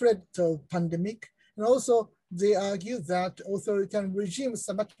spread of pandemic. And also they argue that authoritarian regimes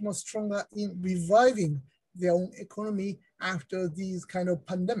are much more stronger in reviving their own economy after these kind of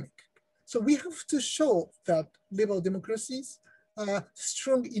pandemic. So we have to show that liberal democracies are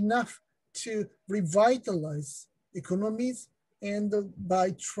strong enough to revitalize economies and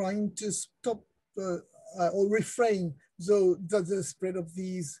by trying to stop or refrain the spread of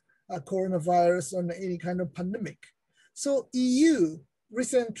these coronavirus or any kind of pandemic. So EU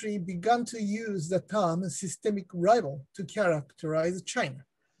recently began to use the term systemic rival to characterize China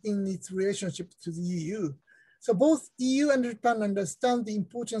in its relationship to the EU. So both EU and Japan understand the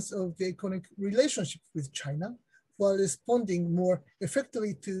importance of the economic relationship with China while responding more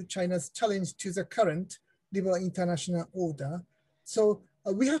effectively to China's challenge to the current liberal international order. So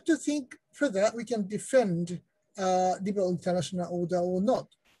we have to think whether we can defend liberal international order or not.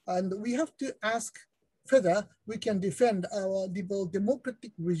 And we have to ask whether we can defend our liberal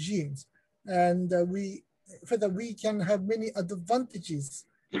democratic regimes and whether we can have many advantages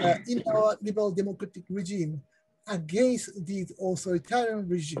in our liberal democratic regime against these authoritarian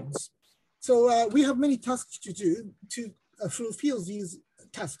regimes. So we have many tasks to do to fulfill these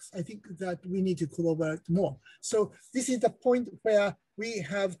tasks. I think that we need to collaborate more. So this is the point where we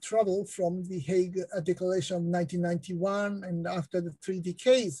have traveled from the Hague Declaration of 1991, and after the 3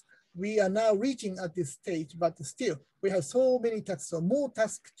 decades, we are now reaching at this stage, but still we have so many tasks, so more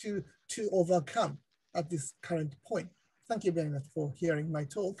tasks to overcome at this current point. Thank you very much for hearing my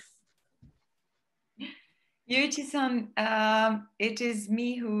talk. Yuichi-san, it is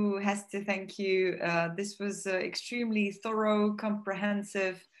me who has to thank you. This was extremely thorough,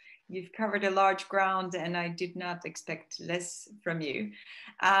 comprehensive. You've covered a large ground and I did not expect less from you.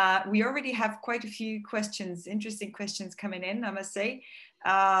 We already have quite a few questions, interesting questions coming in, I must say.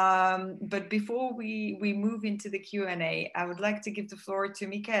 But before we move into the Q&A, I would like to give the floor to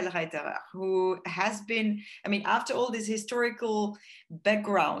Michael Reiterer, who has been, I mean, after all this historical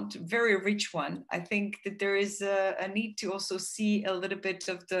background, very rich one, I think that there is a need to also see a little bit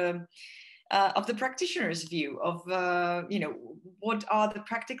of the of the practitioner's view of, you know, what are the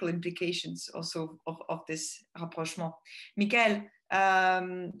practical implications also of this rapprochement. Michael,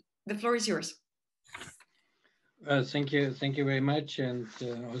 the floor is yours. Thank you very much, and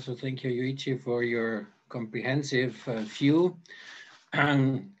also thank you, Yuichi, for your comprehensive view.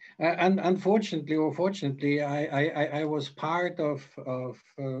 And unfortunately or fortunately, I was part of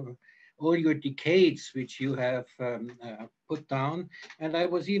all your decades which you have put down, and I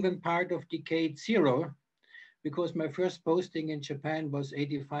was even part of decade 0, because my first posting in Japan was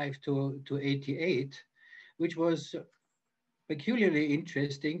 85 to 88, which was peculiarly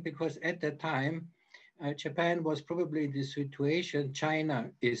interesting because at that time, Japan was probably in the situation China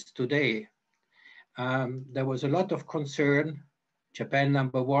is today. There was a lot of concern. Japan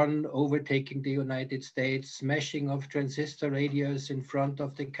 #1, overtaking the United States, smashing of transistor radios in front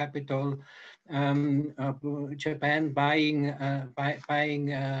of the capital, Japan buying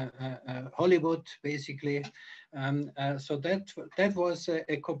Hollywood, basically. So that was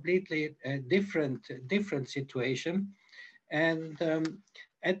a completely different situation. And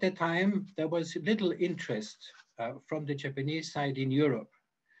at the time, there was little interest from the Japanese side in Europe.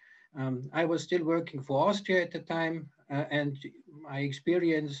 I was still working for Austria at the time, and I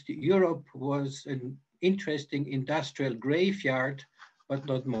experienced Europe was an interesting industrial graveyard, but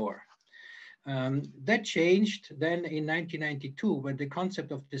not more. That changed then in 1992 when the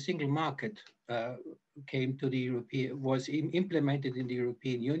concept of the single market came to the was implemented in the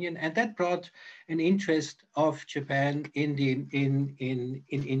European Union, and that brought an interest of Japan in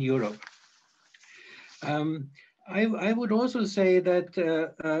Europe. I would also say that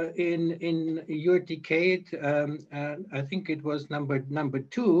in your decade, I think it was number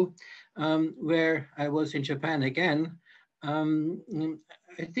 2, where I was in Japan again.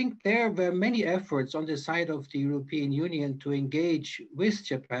 I think there were many efforts on the side of the European Union to engage with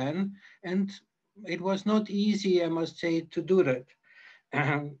Japan, and it was not easy, I must say, to do that.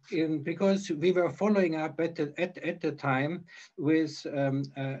 Because we were following up at the time with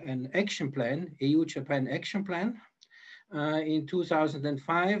an action plan, EU-Japan action plan. In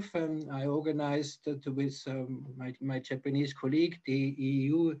 2005, I organized with my Japanese colleague the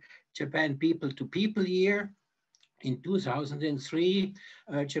EU-Japan People-to-People Year. In 2003,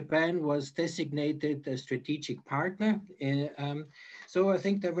 Japan was designated a strategic partner. So I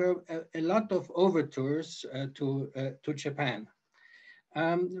think there were a lot of overtures to Japan.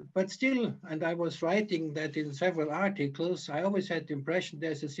 But still, and I was writing that in several articles, I always had the impression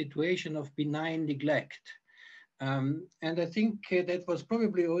there's a situation of benign neglect. And I think that was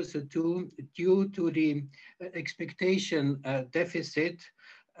probably also due to the expectation deficit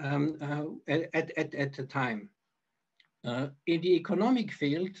at the time. In the economic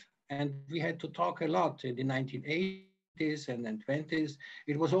field, and we had to talk a lot in the 1980s and then 20s,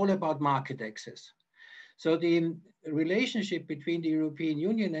 it was all about market access. So the relationship between the European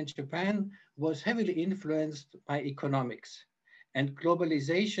Union and Japan was heavily influenced by economics and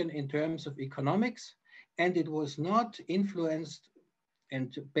globalization in terms of economics, and it was not influenced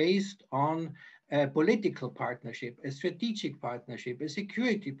and based on a political partnership, a strategic partnership, a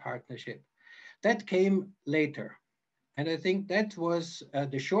security partnership. That came later. And I think that was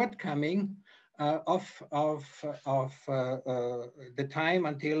the shortcoming of the time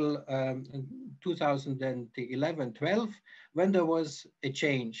until 2011-12, when there was a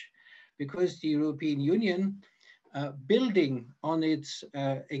change, because the European Union, building on its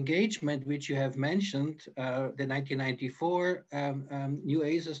engagement, which you have mentioned, the 1994 New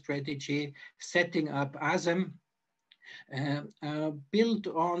Asia strategy, setting up ASEM, built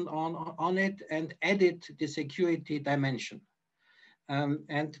on it and added the security dimension.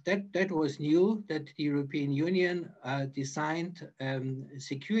 And that was new, that the European Union designed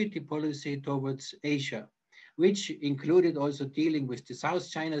security policy towards Asia, which included also dealing with the South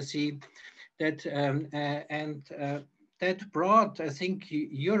China Sea, that brought, I think,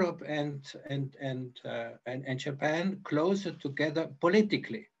 Europe and Japan closer together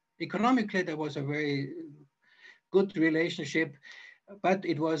politically. Economically, there was a very good relationship, but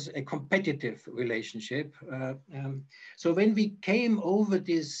it was a competitive relationship. So when we came over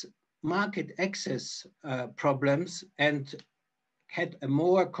these market access problems and had a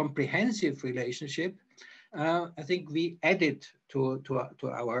more comprehensive relationship, I think we added to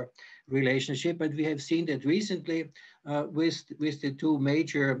our relationship, and we have seen that recently with the 2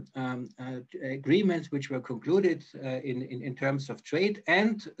 major agreements which were concluded in terms of trade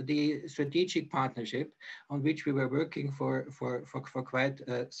and the strategic partnership on which we were working for quite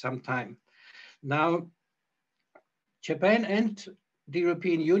some time. Now, Japan and the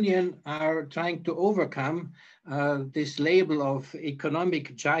European Union are trying to overcome this label of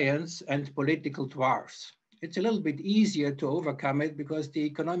economic giants and political dwarfs. It's a little bit easier to overcome it because the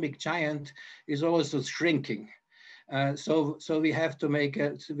economic giant is also shrinking. So we have to make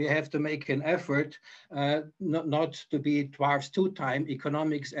an effort not to be dwarfs two-time,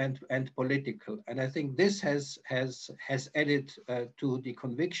 economics and political. And I think this has added to the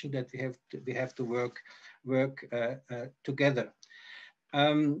conviction that we have to work together.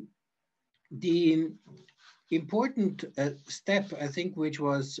 The important step, I think, which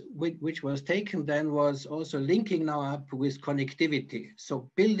was taken then was also linking now up with connectivity. So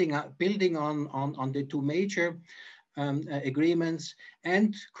building on the two major agreements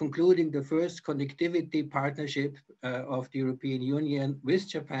and concluding the first connectivity partnership of the European Union with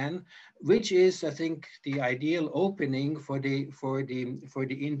Japan, which is, I think, the ideal opening for the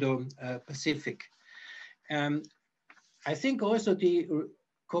Indo-Pacific. I think also the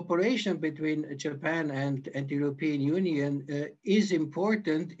cooperation between Japan and the European Union is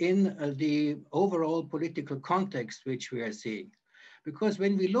important in the overall political context which we are seeing. Because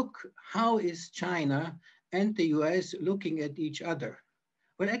when we look, how is China and the US looking at each other?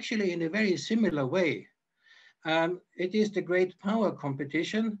 Well, actually in a very similar way. It is the great power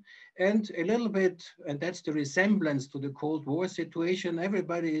competition and a little bit, and that's the resemblance to the Cold War situation,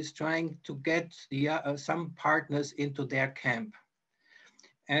 everybody is trying to get some partners into their camp.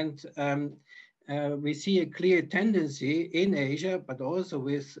 And we see a clear tendency in Asia, but also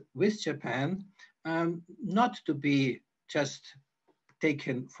with Japan, not to be just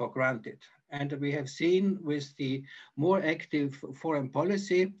taken for granted. And we have seen with the more active foreign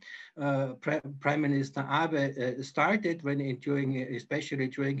policy, Prime Minister Abe started especially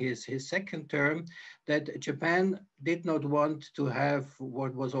during his second term, that Japan did not want to have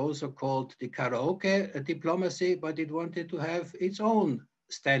what was also called the karaoke diplomacy, but it wanted to have its own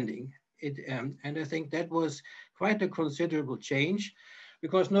standing. And I think that was quite a considerable change,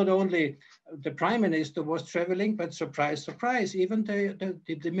 because not only the Prime Minister was traveling, but surprise, surprise, even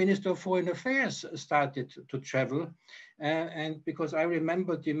the Minister of Foreign Affairs started to travel. And because I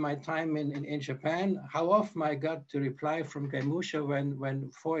remembered in my time in Japan, how often I got the reply from Gaimusha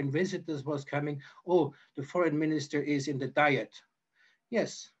when foreign visitors was coming, oh, the foreign minister is in the diet.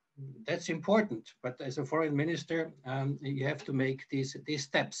 Yes, that's important, but as a foreign minister, you have to make these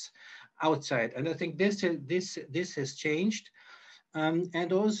steps outside. And I think this has changed.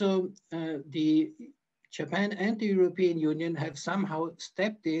 And also the Japan and the European Union have somehow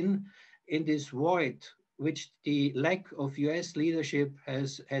stepped in this void which the lack of US leadership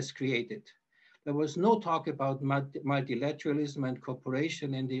has created. There was no talk about multilateralism and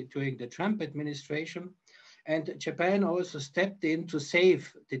cooperation during the Trump administration. And Japan also stepped in to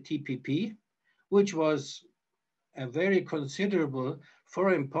save the TPP, which was a very considerable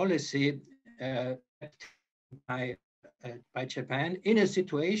foreign policy by Japan in a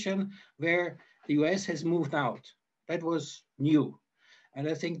situation where the US has moved out. That was new. And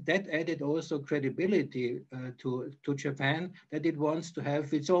I think that added also credibility to Japan, that it wants to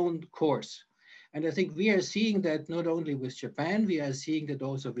have its own course. And I think we are seeing that not only with Japan, we are seeing that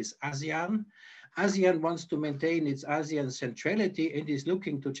also with ASEAN. ASEAN wants to maintain its ASEAN centrality and is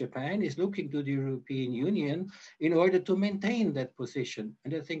looking to Japan, is looking to the European Union in order to maintain that position.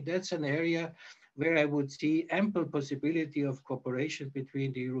 And I think that's an area where I would see ample possibility of cooperation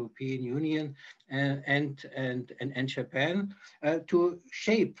between the European Union and Japan to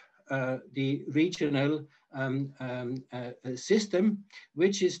shape the regional system,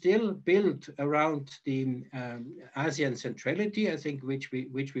 which is still built around the ASEAN centrality, I think, which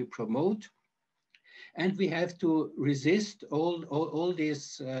we promote. And we have to resist all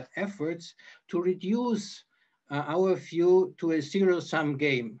these efforts to reduce our view to a zero-sum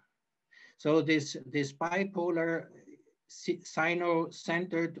game. So this bipolar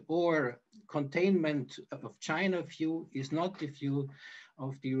Sino-centered or containment of China view is not the view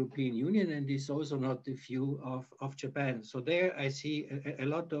of the European Union, and is also not the view of Japan. So there I see a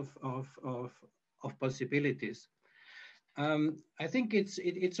lot of possibilities. I think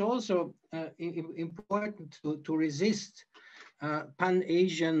it's also important to resist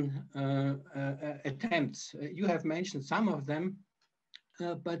Pan-Asian attempts. You have mentioned some of them,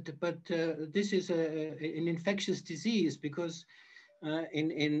 but this is an infectious disease, because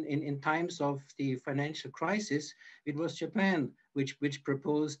in times of the financial crisis, it was Japan which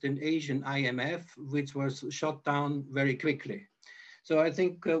proposed an Asian IMF, which was shot down very quickly. So I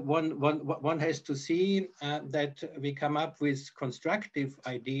think one has to see that we come up with constructive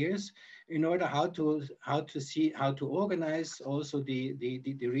ideas in order how to organize also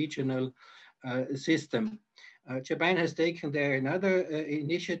the regional system. Japan has taken there another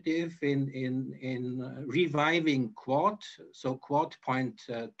initiative in reviving Quad, so Quad point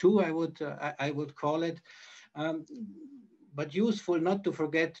 2, I would call it, but useful not to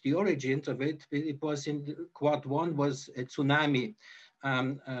forget the origins of it. It was in Quad 1 was a tsunami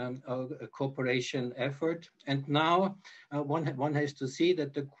a cooperation effort, and now one has to see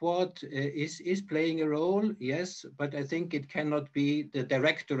that the Quad is playing a role, yes, but I think it cannot be the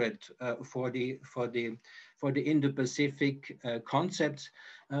directorate for the Indo-Pacific concepts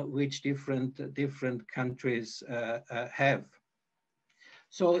which different countries have.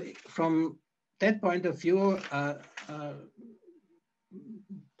 So from that point of view,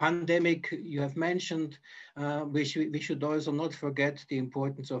 pandemic you have mentioned, we should also not forget the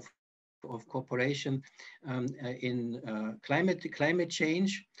importance of cooperation in climate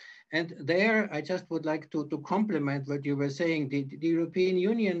change. And there, I just would like to complement what you were saying. The European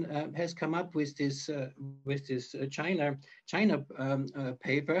Union has come up with this China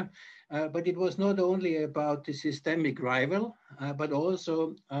paper, but it was not only about the systemic rival, but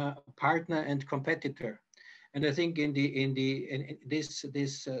also partner and competitor. And I think in this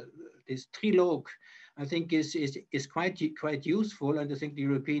trilogue, I think is quite useful. And I think the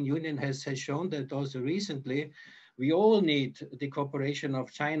European Union has shown that also recently. We all need the cooperation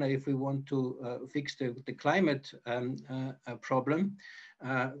of China if we want to fix the climate problem.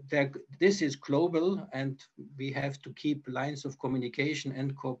 This is global, and we have to keep lines of communication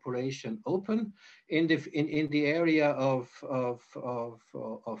and cooperation open. In the area of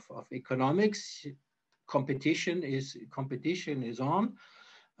economics, competition is on.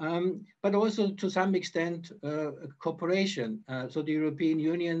 But also to some extent cooperation. So the European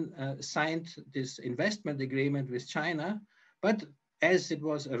Union signed this investment agreement with China, but as it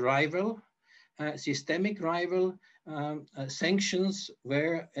was a rival, systemic rival, sanctions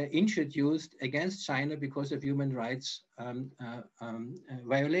were introduced against China because of human rights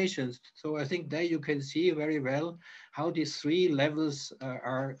violations. So I think there you can see very well how these three levels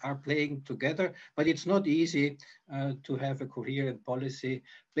are playing together, but it's not easy to have a coherent policy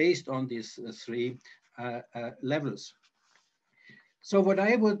based on these three levels. So what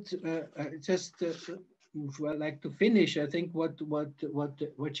I would just like to finish, I think what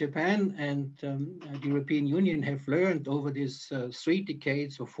Japan and the European Union have learned over these 3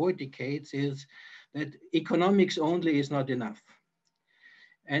 decades or 4 decades is that economics only is not enough.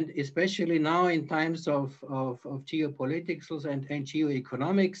 And especially now in times of geopolitics and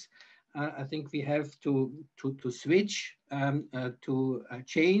geoeconomics, I think we have to switch to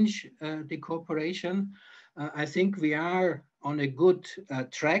change the cooperation. I think we are on a good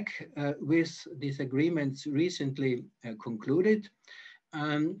track with these agreements recently concluded,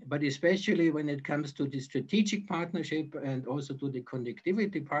 but especially when it comes to the strategic partnership and also to the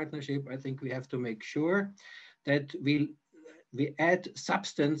connectivity partnership, I think we have to make sure that we add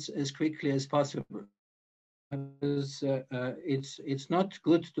substance as quickly as possible. Because it's not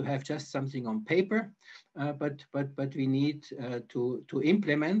good to have just something on paper, but we need to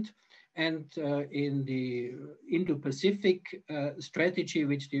implement. And in the Indo-Pacific strategy,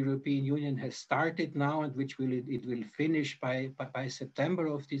 which the European Union has started now and which it will finish by September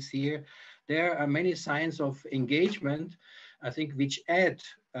of this year, there are many signs of engagement, I think, which add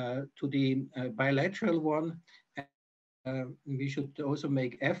to the bilateral one. We should also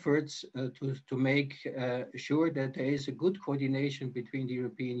make efforts to make sure that there is a good coordination between the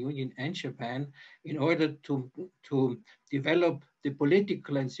European Union and Japan in order to develop the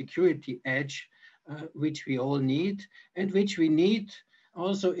political and security edge which we all need, and which we need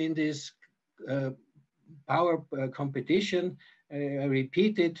also in this power competition. I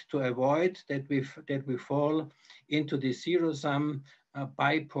repeat it, to avoid that we fall into the zero-sum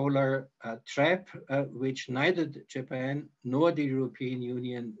bipolar trap, which neither Japan nor the European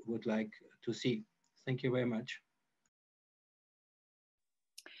Union would like to see. Thank you very much.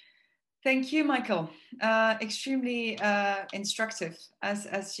 Thank you, Michael. Extremely instructive,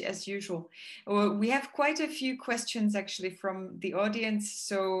 as usual. We have quite a few questions actually from the audience,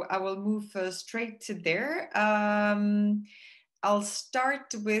 so I will move straight to there. I'll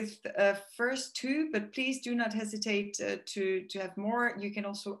start with first 2, but please do not hesitate to have more. You can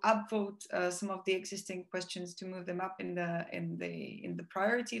also upvote some of the existing questions to move them up in the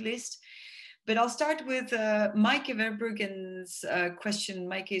priority list. But I'll start with Mike Verbruggen's question.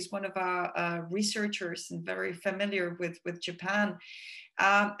 Mike is one of our researchers and very familiar with Japan.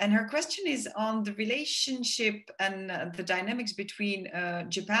 And her question is on the relationship and the dynamics between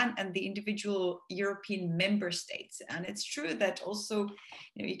Japan and the individual European member states. And it's true that also,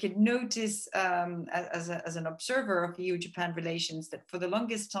 you can notice as an observer of EU-Japan relations that for the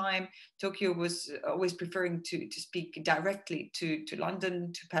longest time, Tokyo was always preferring to speak directly to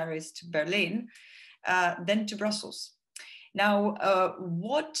London, to Paris, to Berlin, than to Brussels. Now,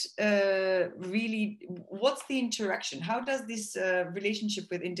 what's the interaction? How does this relationship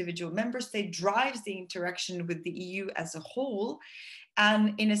with individual member state drives the interaction with the EU as a whole?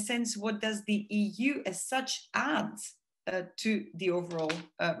 And in a sense, what does the EU as such add to the overall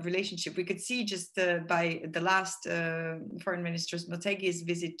relationship? We could see just by the last Foreign Minister Motegi's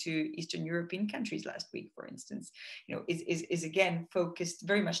visit to Eastern European countries last week, for instance, is again focused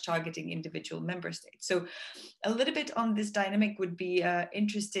very much targeting individual member states. So a little bit on this dynamic would be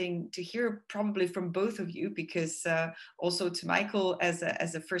interesting to hear probably from both of you, because also to Michael as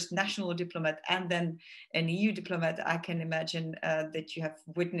a first national diplomat and then an EU diplomat, I can imagine that you have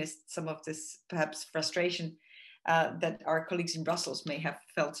witnessed some of this perhaps frustration that our colleagues in Brussels may have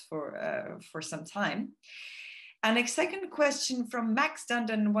felt for some time. And a second question from Max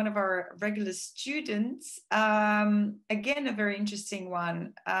Dundon, one of our regular students, again, a very interesting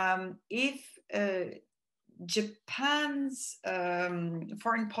one. If Japan's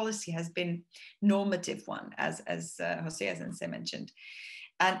foreign policy has been normative one, as Hosoya-sensei mentioned,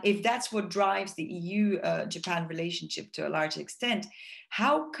 and if that's what drives the EU-Japan relationship to a large extent,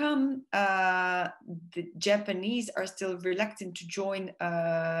 how come the Japanese are still reluctant to join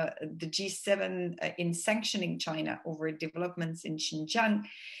the G7 in sanctioning China over developments in Xinjiang?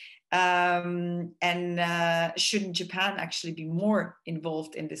 And shouldn't Japan actually be more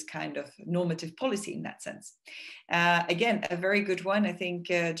involved in this kind of normative policy in that sense? Again, a very good one. I think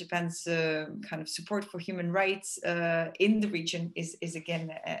Japan's kind of support for human rights in the region is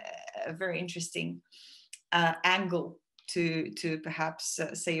again a very interesting angle to perhaps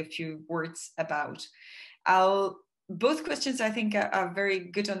say a few words about. Both questions I think are very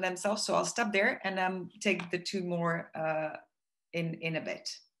good on themselves, so I'll stop there and take the two more in a bit.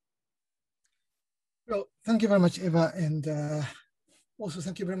 Well, thank you very much, Eva, and also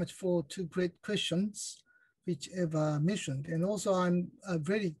thank you very much for two great questions which Eva mentioned. And also I'm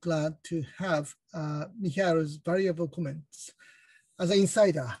very glad to have Mihail's valuable comments. As an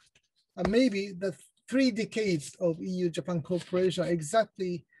insider, maybe the 3 decades of EU-Japan cooperation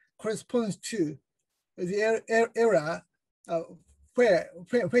exactly corresponds to the era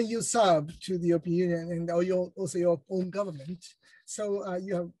when you served to the European Union and also your own government. So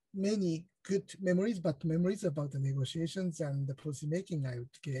you have many good memories, but memories about the negotiations and the policy making, I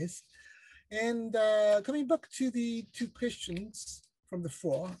would guess. And coming back to the 2 questions from the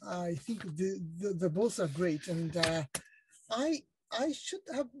 4, I think the both are great. And I should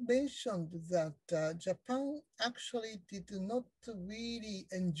have mentioned that Japan actually did not really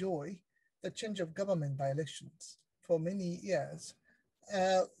enjoy the change of government by elections for many years.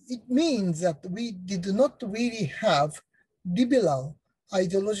 It means that we did not really have liberal,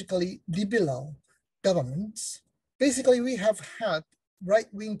 ideologically liberal governments. Basically, we have had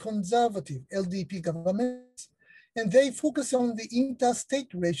right-wing conservative LDP governments, and they focus on the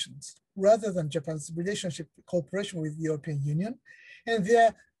interstate relations rather than Japan's relationship cooperation with the European Union. And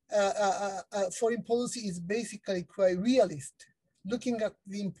their foreign policy is basically quite realist, looking at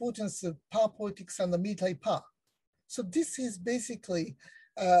the importance of power politics and the military power. So this is basically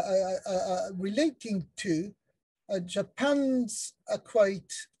relating to Japan's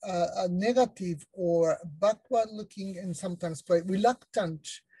quite negative or backward-looking and sometimes quite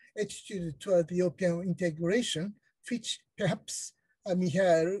reluctant attitude toward the European integration, which perhaps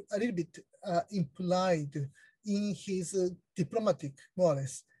Mihail a little bit implied in his diplomatic, more or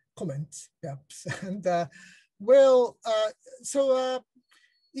less, comments, perhaps. And so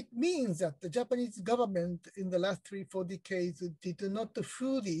it means that the Japanese government in the last 3-4 decades did not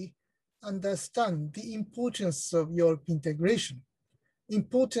fully understand the importance of European integration,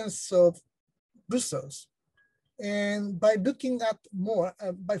 importance of Brussels. And by looking at more,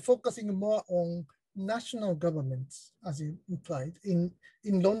 by focusing more on national governments, as you implied, in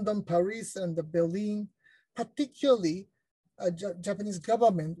London, Paris, and Berlin, particularly Japanese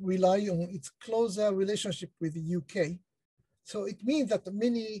government rely on its closer relationship with the UK. So it means that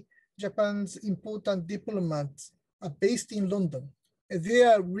many Japan's important diplomats are based in London. They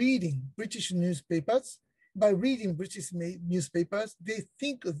are reading British newspapers. By reading British newspapers, they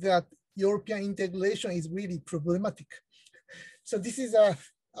think that European integration is really problematic. So this is a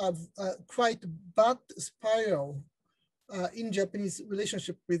quite bad spiral in Japanese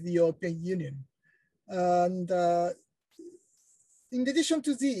relationship with the European Union. And in addition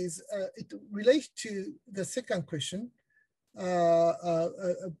to these, it relates to the second question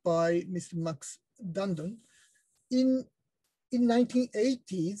by Mr. Max Dundon. In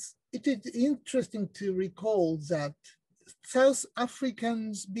 1980s, it is interesting to recall that South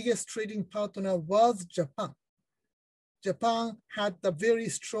Africa's biggest trading partner was Japan. Japan had a very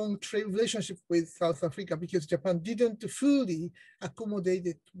strong trade relationship with South Africa because Japan didn't fully accommodate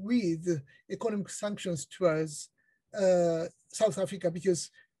it with economic sanctions towards South Africa, because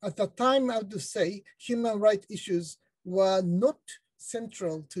at the time, I would say, human rights issues were not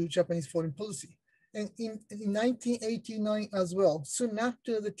central to Japanese foreign policy. And in 1989 as well, soon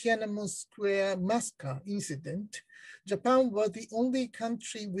after the Tiananmen Square massacre incident, Japan was the only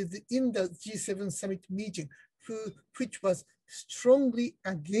country within the G7 summit meeting which was strongly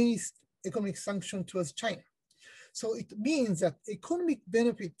against economic sanctions towards China. So it means that economic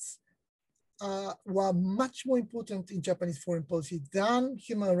benefits were much more important in Japanese foreign policy than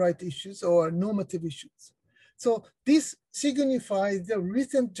human rights issues or normative issues. So this signifies the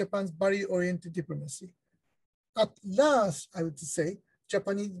recent Japan's value-oriented diplomacy. At last, I would say,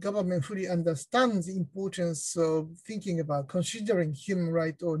 Japanese government fully understands the importance of thinking about considering human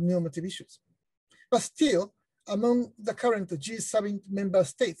rights or normative issues. But still, among the current G7 member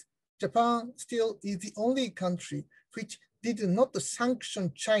states, Japan still is the only country which did not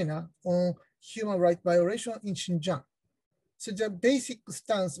sanction China on human rights violation in Xinjiang. So the basic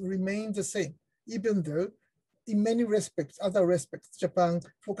stance remains the same, even though in many respects, other respects, Japan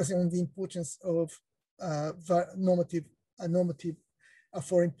focusing on the importance of normative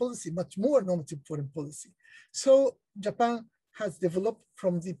foreign policy, much more normative foreign policy. So Japan has developed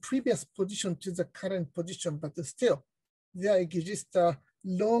from the previous position to the current position, but still there exists a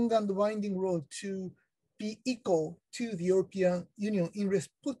long and winding road to be equal to the European Union in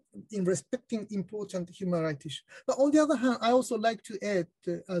respecting important human rights issues. But on the other hand, I also like to add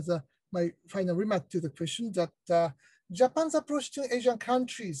as my final remark to the question that Japan's approach to Asian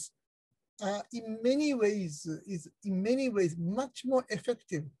countries in many ways is much more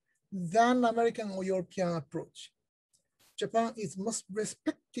effective than American or European approach. Japan is most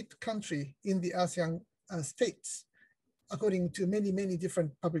respected country in the ASEAN states, according to many, many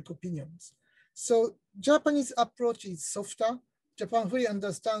different public opinions. So Japanese approach is softer. Japan really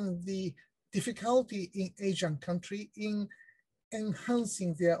understands the difficulty in Asian country in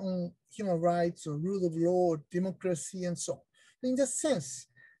enhancing their own human rights or rule of law, democracy, and so on. In that sense,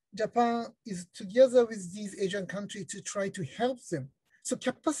 Japan is together with these Asian countries to try to help them. So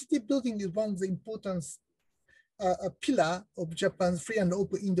capacity building is one of the important a pillar of Japan's free and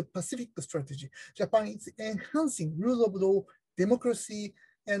open Indo-Pacific strategy. Japan is enhancing rule of law, democracy,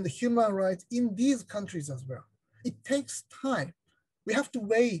 and human rights in these countries as well. It takes time. We have to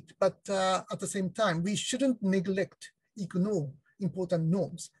wait, but at the same time, we shouldn't neglect, ignore important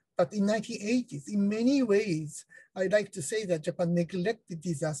norms. But in 1980s, in many ways, I'd like to say that Japan neglected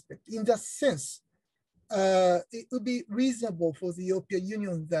these aspects. In that sense, it would be reasonable for the European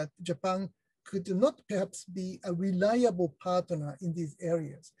Union that Japan could not perhaps be a reliable partner in these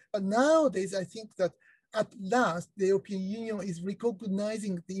areas. But nowadays, I think that at last, the European Union is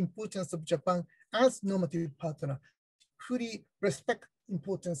recognizing the importance of Japan as normative partner, fully respect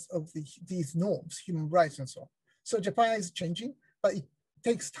importance of these norms, human rights and so on. So Japan is changing, but it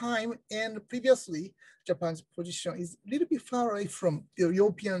takes time. And previously, Japan's position is a little bit far away from the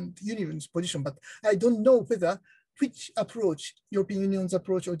European Union's position, but I don't know whether which approach, European Union's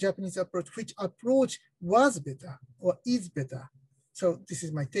approach or Japanese approach, which approach was better or is better. So this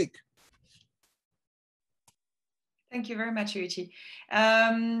is my take. Thank you very much, Yuichi.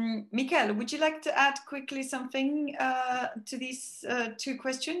 Mikael, would you like to add quickly something to these two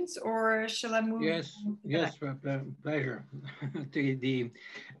questions, or shall I move? Yes, pleasure.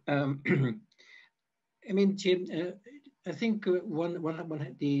 I mean, I think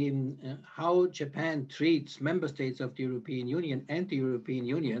how Japan treats member states of the European Union and the European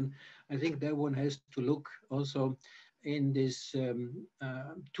Union, I think that one has to look also in this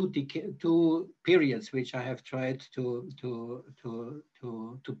two periods which I have tried to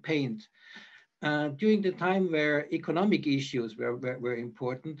paint. During the time where economic issues were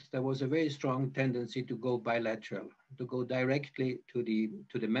important, there was a very strong tendency to go bilateral, to go directly to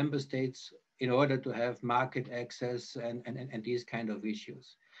the member states in order to have market access and these kind of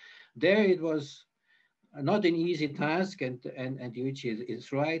issues. There it was not an easy task, and Yuichi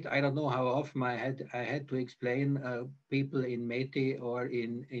is right. I don't know how often I had to explain people in Métis or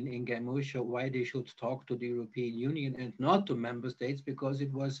in Gamusha why they should talk to the European Union and not to member states, because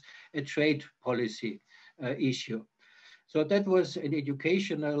it was a trade policy issue. So that was an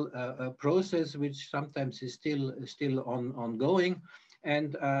educational process, which sometimes is still ongoing.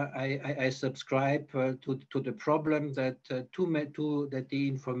 And I subscribe to the problem that that the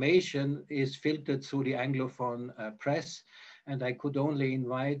information is filtered through the Anglophone press, and I could only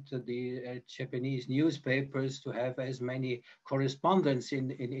invite the Japanese newspapers to have as many correspondents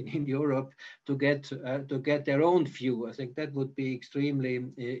in Europe to get their own view. I think that would be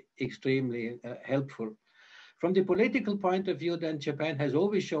extremely helpful. From the political point of view, then Japan has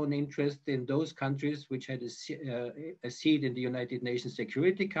always shown interest in those countries which had a seat in the United Nations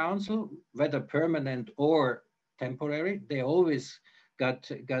Security Council, whether permanent or temporary. They always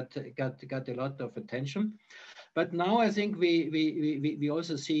got a lot of attention. But now I think we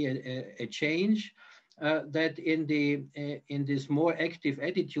also see a change. That in this more active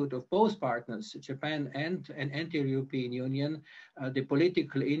attitude of both partners, Japan and the European Union, the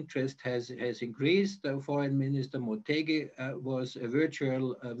political interest has increased. Foreign Minister Motegi was a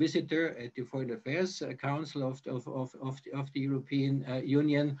virtual visitor at the Foreign Affairs Council of the European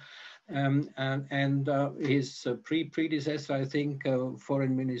Union. And his predecessor, I think,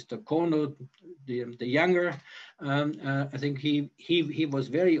 Foreign Minister Kono, the younger, I think he was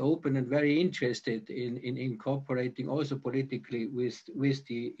very open and very interested in cooperating also politically with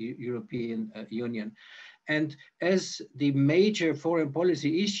the European Union. And as the major foreign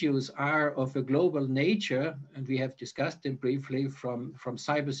policy issues are of a global nature, and we have discussed them briefly, from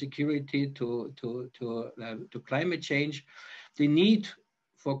cybersecurity to climate change, the need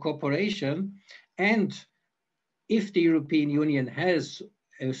for cooperation, and if the European Union has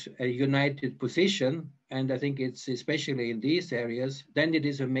a united position, and I think it's especially in these areas, then it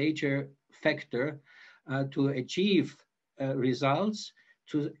is a major factor to achieve results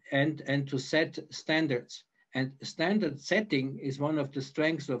and to set standards. And standard setting is one of the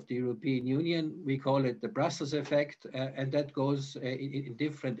strengths of the European Union. We call it the Brussels effect, and that goes in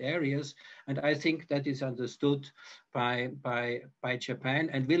different areas. And I think that is understood by Japan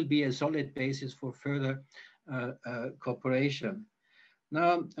and will be a solid basis for further cooperation.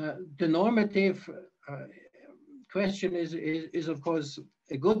 Now, the normative question is of course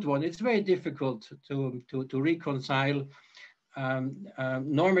a good one. It's very difficult to reconcile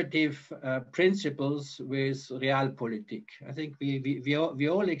normative principles with realpolitik. I think we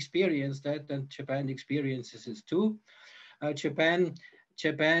all experience that, and Japan experiences it too. Japan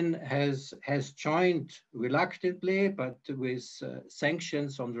has joined reluctantly, but with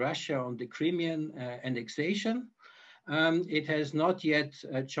sanctions on Russia on the Crimean annexation. It has not yet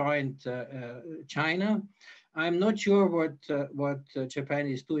joined China. I'm not sure what Japan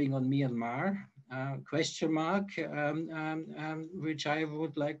is doing on Myanmar. Question mark, which I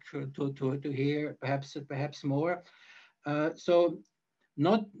would like to hear perhaps more. So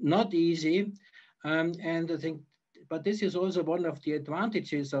not easy, and I think, but this is also one of the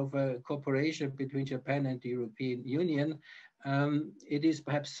advantages of cooperation between Japan and the European Union. It is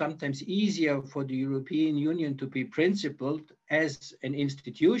perhaps sometimes easier for the European Union to be principled as an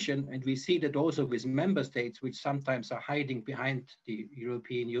institution, and we see that also with member states, which sometimes are hiding behind the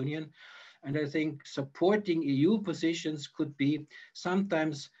European Union. And I think supporting EU positions could be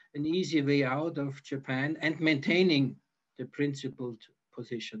sometimes an easy way out of Japan and maintaining the principled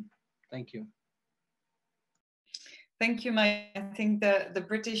position. Thank you. Thank you, Mike. I think the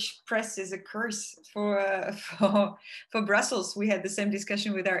British press is a curse for Brussels. We had the same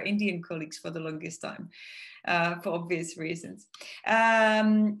discussion with our Indian colleagues for the longest time, for obvious reasons.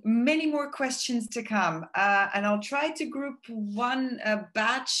 Many more questions to come, and I'll try to group one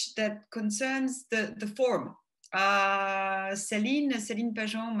batch that concerns the form. Céline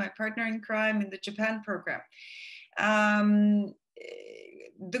Pajon, my partner in crime in the Japan program.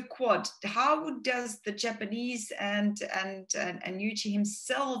 The Quad, how does the Japanese and Yuichi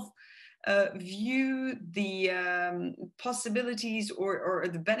himself view the possibilities or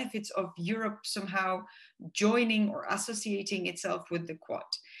the benefits of Europe somehow joining or associating itself with the Quad?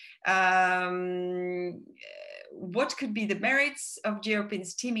 What could be the merits of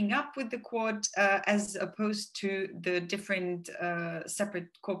Europeans teaming up with the Quad as opposed to the different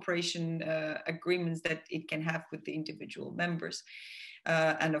separate cooperation agreements that it can have with the individual members?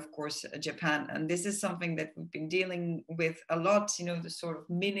 And of course, Japan. And this is something that we've been dealing with a lot, you know, the sort of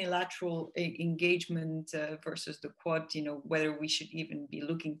minilateral engagement versus the Quad, you know, whether we should even be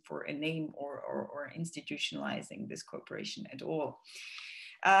looking for a name or institutionalizing this cooperation at all.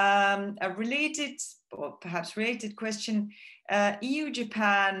 A related, or perhaps related question,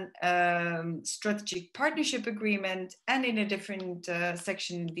 EU-Japan strategic partnership agreement, and in a different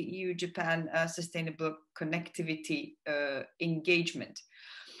section, the EU-Japan sustainable connectivity engagement.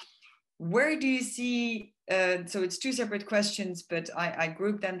 where do you see, so it's two separate questions, but I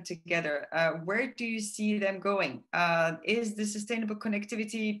group them together. Where do you see them going? Is the sustainable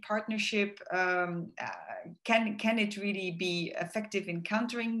connectivity partnership, can it really be effective in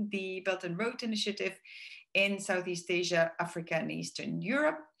countering the Belt and Road Initiative in Southeast Asia, Africa, and Eastern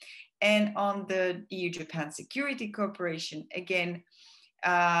Europe? And on the EU-Japan Security Cooperation, again,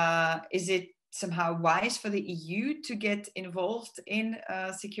 is it somehow wise for the EU to get involved in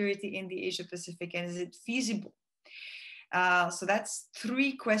security in the Asia Pacific, and is it feasible? So that's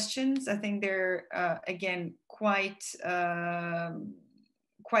three questions. I think they're again quite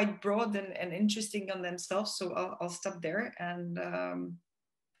broad and interesting on themselves. So I'll stop there and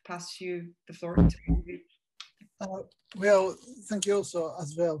pass you the floor. Well, thank you also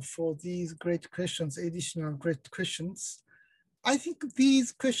as well for these great questions, additional great questions. I think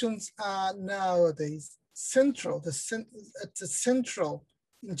these questions are nowadays central, at the central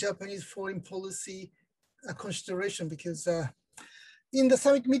in Japanese foreign policy consideration, because in the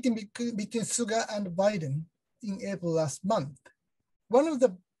summit meeting between Suga and Biden in April last month, one of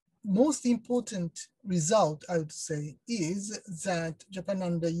the most important result, I would say, is that Japan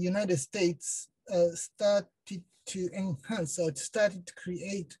and the United States started to enhance or started to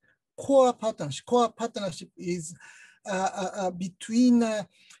create core partnership. Core partnership is between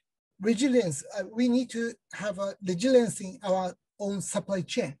resilience. We need to have a resilience in our own supply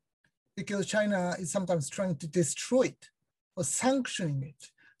chain, because China is sometimes trying to destroy it or sanctioning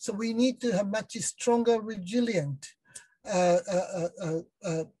it. So we need to have much stronger, resilient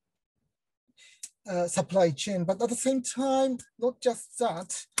supply chain. But at the same time, not just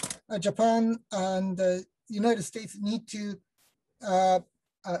that, Japan and the United States need to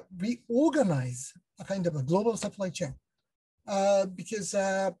reorganize a kind of a global supply chain, because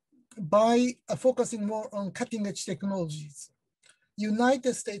by focusing more on cutting edge technologies,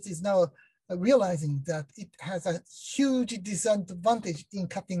 United States is now realizing that it has a huge disadvantage in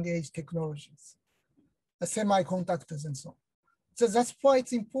cutting edge technologies, semiconductors and so on. So that's why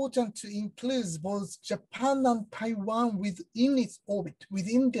it's important to include both Japan and Taiwan within its orbit,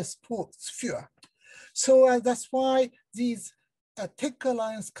 within the sphere. So that's why these tech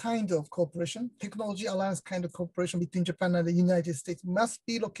alliance kind of cooperation, technology alliance kind of cooperation between Japan and the United States must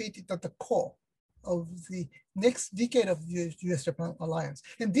be located at the core of the next decade of the US-Japan alliance.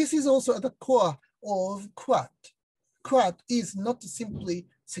 And this is also at the core of Quad. Quad is not simply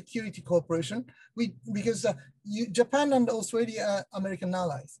security cooperation, because Japan and Australia are American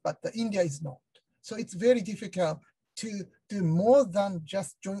allies, but India is not. So it's very difficult to do more than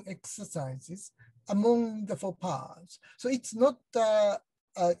just joint exercises among the four powers. So it's not an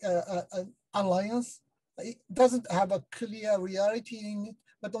alliance. It doesn't have a clear reality in it,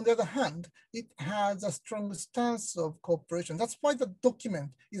 but on the other hand, it has a strong stance of cooperation. That's why the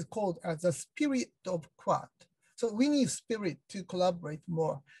document is called as the spirit of Quad. So we need spirit to collaborate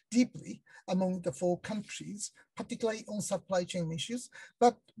more deeply among the four countries, particularly on supply chain issues.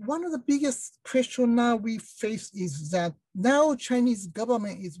 But one of the biggest questions now we face is that now Chinese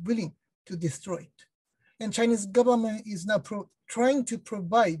government is willing to destroy it. And Chinese government is now trying to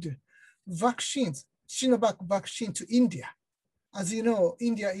provide vaccines, Sinovac vaccine to India. As you know,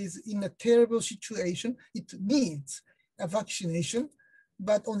 India is in a terrible situation. It needs a vaccination.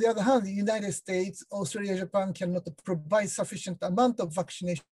 But on the other hand, the United States, Australia, Japan cannot provide sufficient amount of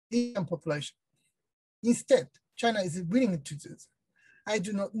vaccination in the Indian population. Instead, China is willing to do this. I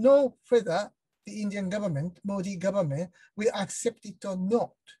do not know whether the Indian government, Modi government, will accept it or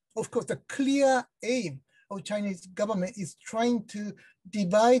not. Of course, the clear aim of Chinese government is trying to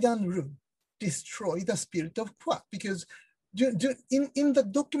divide and rule, destroy the spirit of Quad, because in the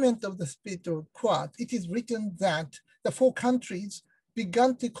document of the spirit of Quad, it is written that the four countries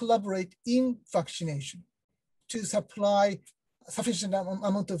began to collaborate in vaccination to supply sufficient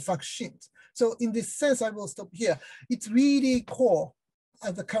amount of vaccines. So in this sense, I will stop here. It's really core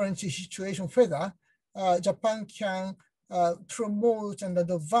at the current situation whether Japan can promote and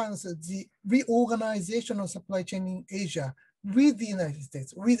advance the reorganization of supply chain in Asia with the United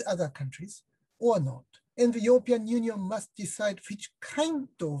States, with other countries, or not. And the European Union must decide which kind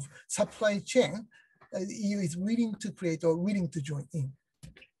of supply chain the EU is willing to create or willing to join in.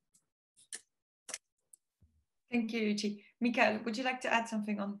 Thank you, Yuichi. Mikael, would you like to add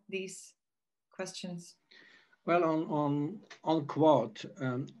something on these questions? Well, on Quad,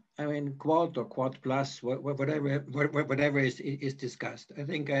 I mean, Quad or Quad Plus, whatever is discussed. I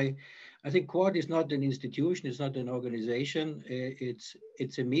think Quad is not an institution, it's not an organization,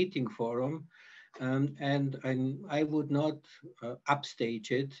 it's a meeting forum And I would not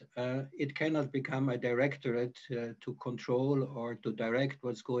upstage it. It cannot become a directorate to control or to direct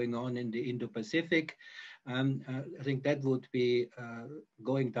what's going on in the Indo-Pacific. I think that would be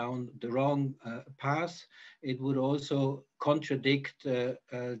going down the wrong path. It would also contradict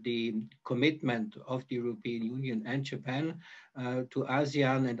the commitment of the European Union and Japan to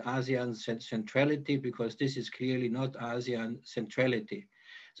ASEAN and ASEAN centrality, because this is clearly not ASEAN centrality.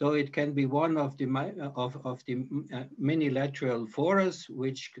 So it can be one of the many-lateral forums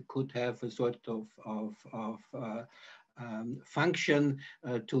which could have a sort of function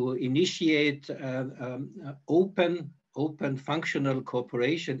to initiate open functional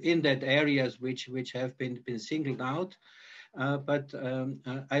cooperation in that areas which have been singled out. But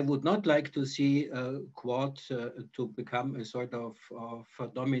I would not like to see Quad to become a sort of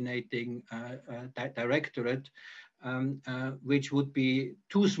dominating directorate, which would be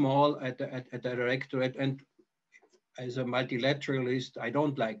too small at the directorate. And as a multilateralist, I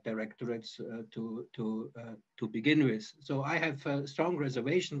don't like directorates to begin with. So I have strong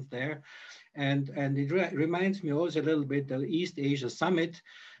reservations there. And it reminds me also a little bit of the East Asia Summit,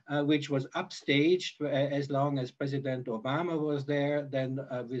 which was upstaged as long as President Obama was there. Then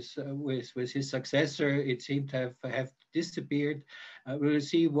with his successor, it seemed to have disappeared. We will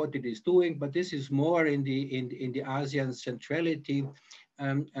see what it is doing, but this is more in the ASEAN centrality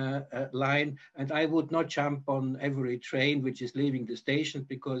line, and I would not jump on every train which is leaving the station,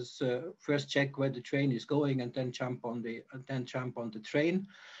 because first check where the train is going and then jump on the train.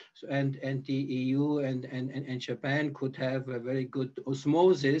 So, and the EU and Japan could have a very good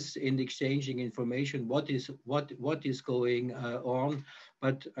osmosis in exchanging information. What is going on?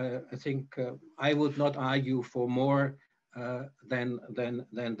 But I think I would not argue for more than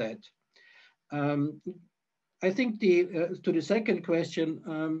that. I think to the second question,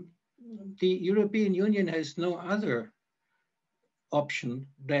 the European Union has no other option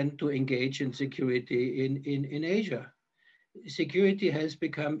than to engage in security in Asia. Security has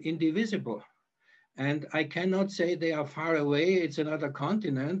become indivisible. And I cannot say they are far away. It's another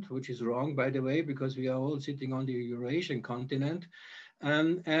continent, which is wrong, by the way, because we are all sitting on the Eurasian continent.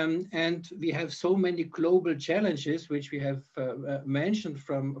 And we have so many global challenges, which we have mentioned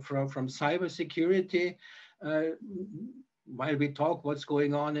from cybersecurity. While we talk what's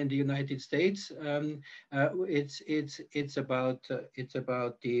going on in the United States, it's about the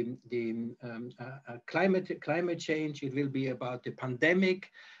climate change. It will be about the pandemic.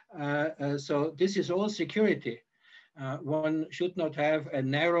 So this is all security. One should not have a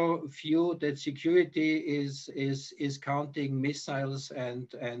narrow view that security is counting missiles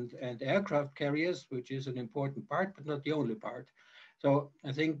and aircraft carriers, which is an important part, but not the only part. So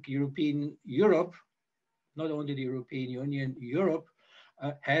I think Europe, not only the European Union, Europe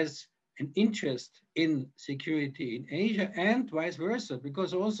has an interest in security in Asia and vice versa,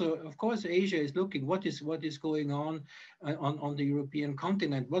 because also, of course, Asia is looking what is going on the European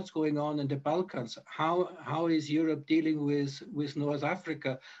continent, what's going on in the Balkans, how is Europe dealing with North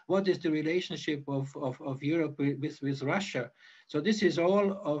Africa, what is the relationship of Europe with Russia. So this is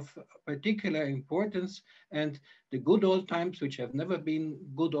all of particular importance, and the good old times, which have never been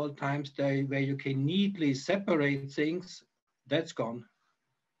good old times, where you can neatly separate things, that's gone.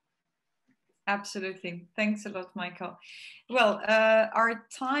 Absolutely. Thanks a lot, Michael. Well, our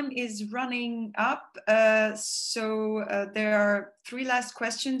time is running up. So there are 3 last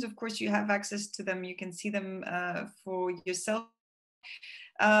questions. Of course, you have access to them. You can see them for yourself.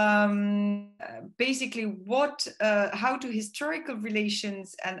 Basically, how do historical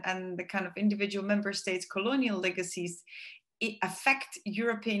relations and the kind of individual member states' colonial legacies affect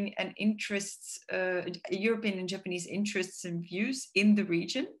European and Japanese interests and views in the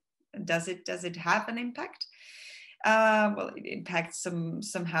region? Does it have an impact? Well, it impacts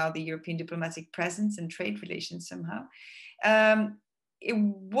somehow the European diplomatic presence and trade relations somehow.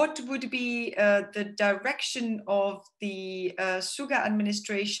 What would be the direction of the Suga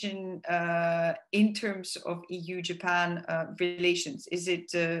administration in terms of EU-Japan relations? Is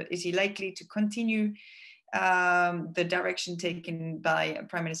he likely to continue the direction taken by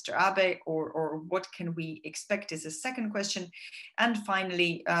Prime Minister Abe, or what can we expect is a second question? And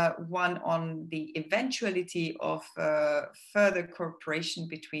finally, one on the eventuality of further cooperation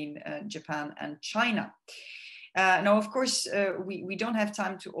between Japan and China. Now, of course, we don't have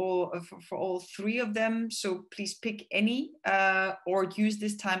time for all 3 of them, so please pick any or use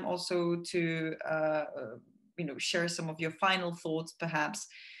this time also to share some of your final thoughts, perhaps.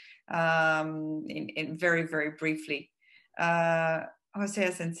 In very, very briefly.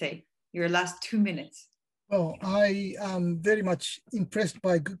 Hosoya Sensei, your last 2 minutes. Well, I am very much impressed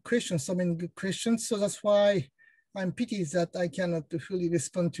by good questions, so many good questions. So that's why I'm pity that I cannot fully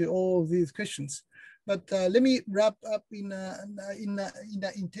respond to all these questions. But let me wrap up in an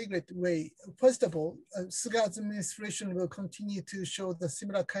integrated way. First of all, Suga administration will continue to show the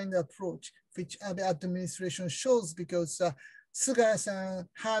similar kind of approach which Abe administration shows, because Suga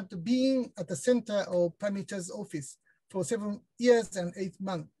had been at the center of Prime Minister's office for 7 years and 8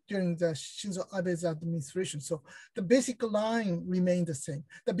 months during the Shinzo Abe's administration. So the basic line remained the same.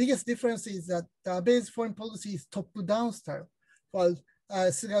 The biggest difference is that Abe's foreign policy is top-down style, while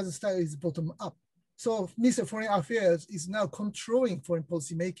Suga's style is bottom-up. So Minister of Foreign Affairs is now controlling foreign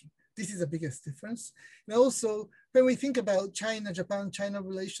policy making. This is the biggest difference. And also, when we think about China, Japan-China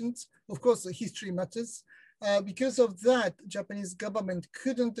relations, of course, the history matters. Because of that, Japanese government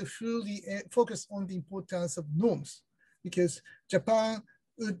couldn't fully focus on the importance of norms, because Japan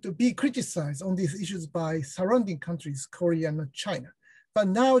would be criticized on these issues by surrounding countries, Korea and China. But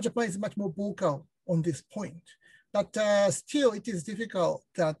now Japan is much more vocal on this point. But still, it is difficult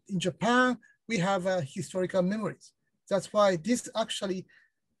that in Japan, we have historical memories. That's why this actually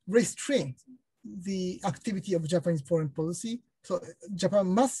restrains the activity of Japanese foreign policy. So Japan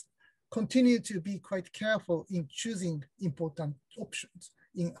must continue to be quite careful in choosing important options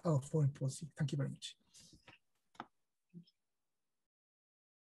in our foreign policy. Thank you very much.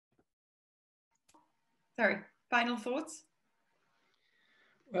 Sorry, final thoughts?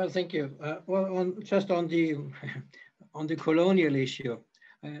 Well, thank you. Well, just on the colonial issue,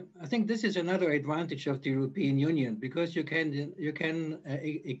 I think this is another advantage of the European Union, because you can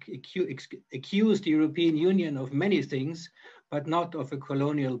accuse the European Union of many things, but not of a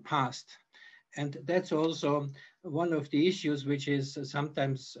colonial past. And that's also one of the issues which is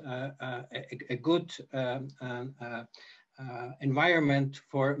sometimes a good environment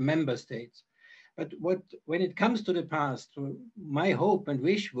for member states. But when it comes to the past, my hope and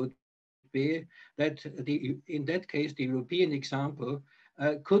wish would be that in that case, the European example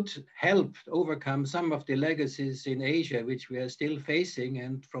could help overcome some of the legacies in Asia, which we are still facing.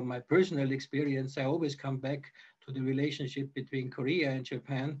 And from my personal experience, I always come back to the relationship between Korea and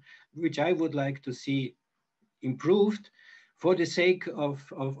Japan, which I would like to see improved for the sake of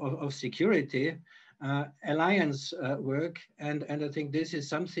security, alliance work. And I think this is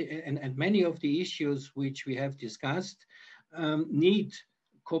something, and many of the issues which we have discussed need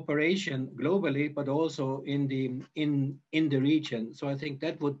cooperation globally, but also in the region. So I think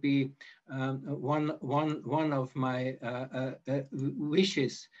that would be one of my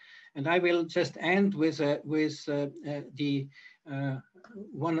wishes. And I will just end with the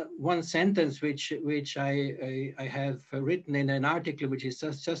one sentence which I have written in an article which is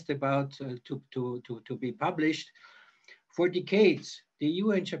just about to be published. For decades, the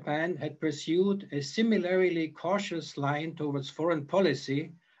EU and Japan had pursued a similarly cautious line towards foreign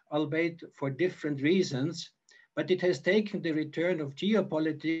policy, albeit for different reasons, but it has taken the return of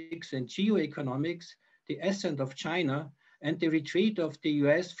geopolitics and geoeconomics, the ascent of China, and the retreat of the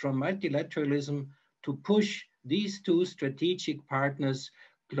US from multilateralism to push these two strategic partners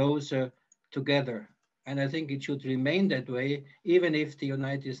closer together. And I think it should remain that way, even if the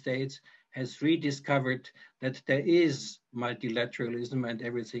United States has rediscovered that there is multilateralism and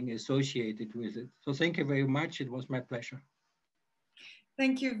everything associated with it. So thank you very much. It was my pleasure.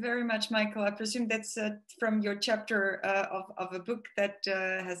 Thank you very much, Michael. I presume that's from your chapter of a book that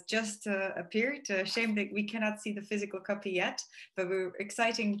has just appeared. Shame that we cannot see the physical copy yet, but we're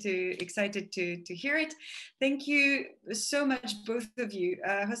excited to hear it. Thank you so much, both of you,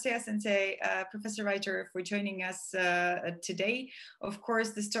 Hosoya Sensei, Professor Reiterer, for joining us today. Of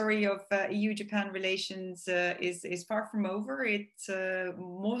course, the story of EU-Japan relations is far from over.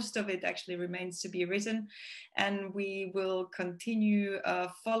 Most of it actually remains to be written, and we will continue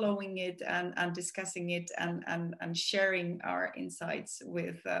following it and discussing it and sharing our insights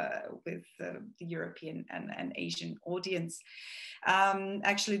with the European and Asian audience.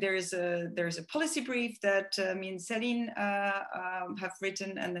 Actually, there's a policy brief that me and Céline have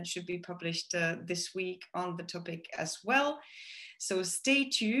written, and that should be published this week on the topic as well. So stay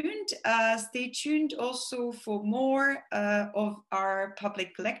tuned. Stay tuned also for more of our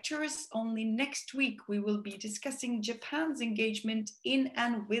public lectures. Only next week we will be discussing Japan's engagement in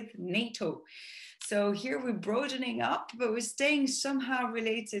and with NATO. So here we're broadening up, but we're staying somehow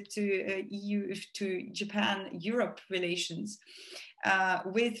related to EU, to Japan-Europe relations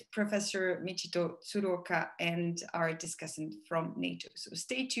with Professor Michito Tsuruoka and our discussant from NATO. So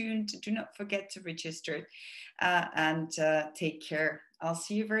stay tuned. Do not forget to register and take care. I'll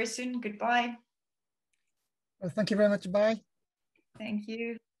see you very soon. Goodbye. Well, thank you very much. Bye. Thank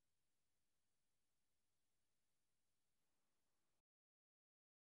you.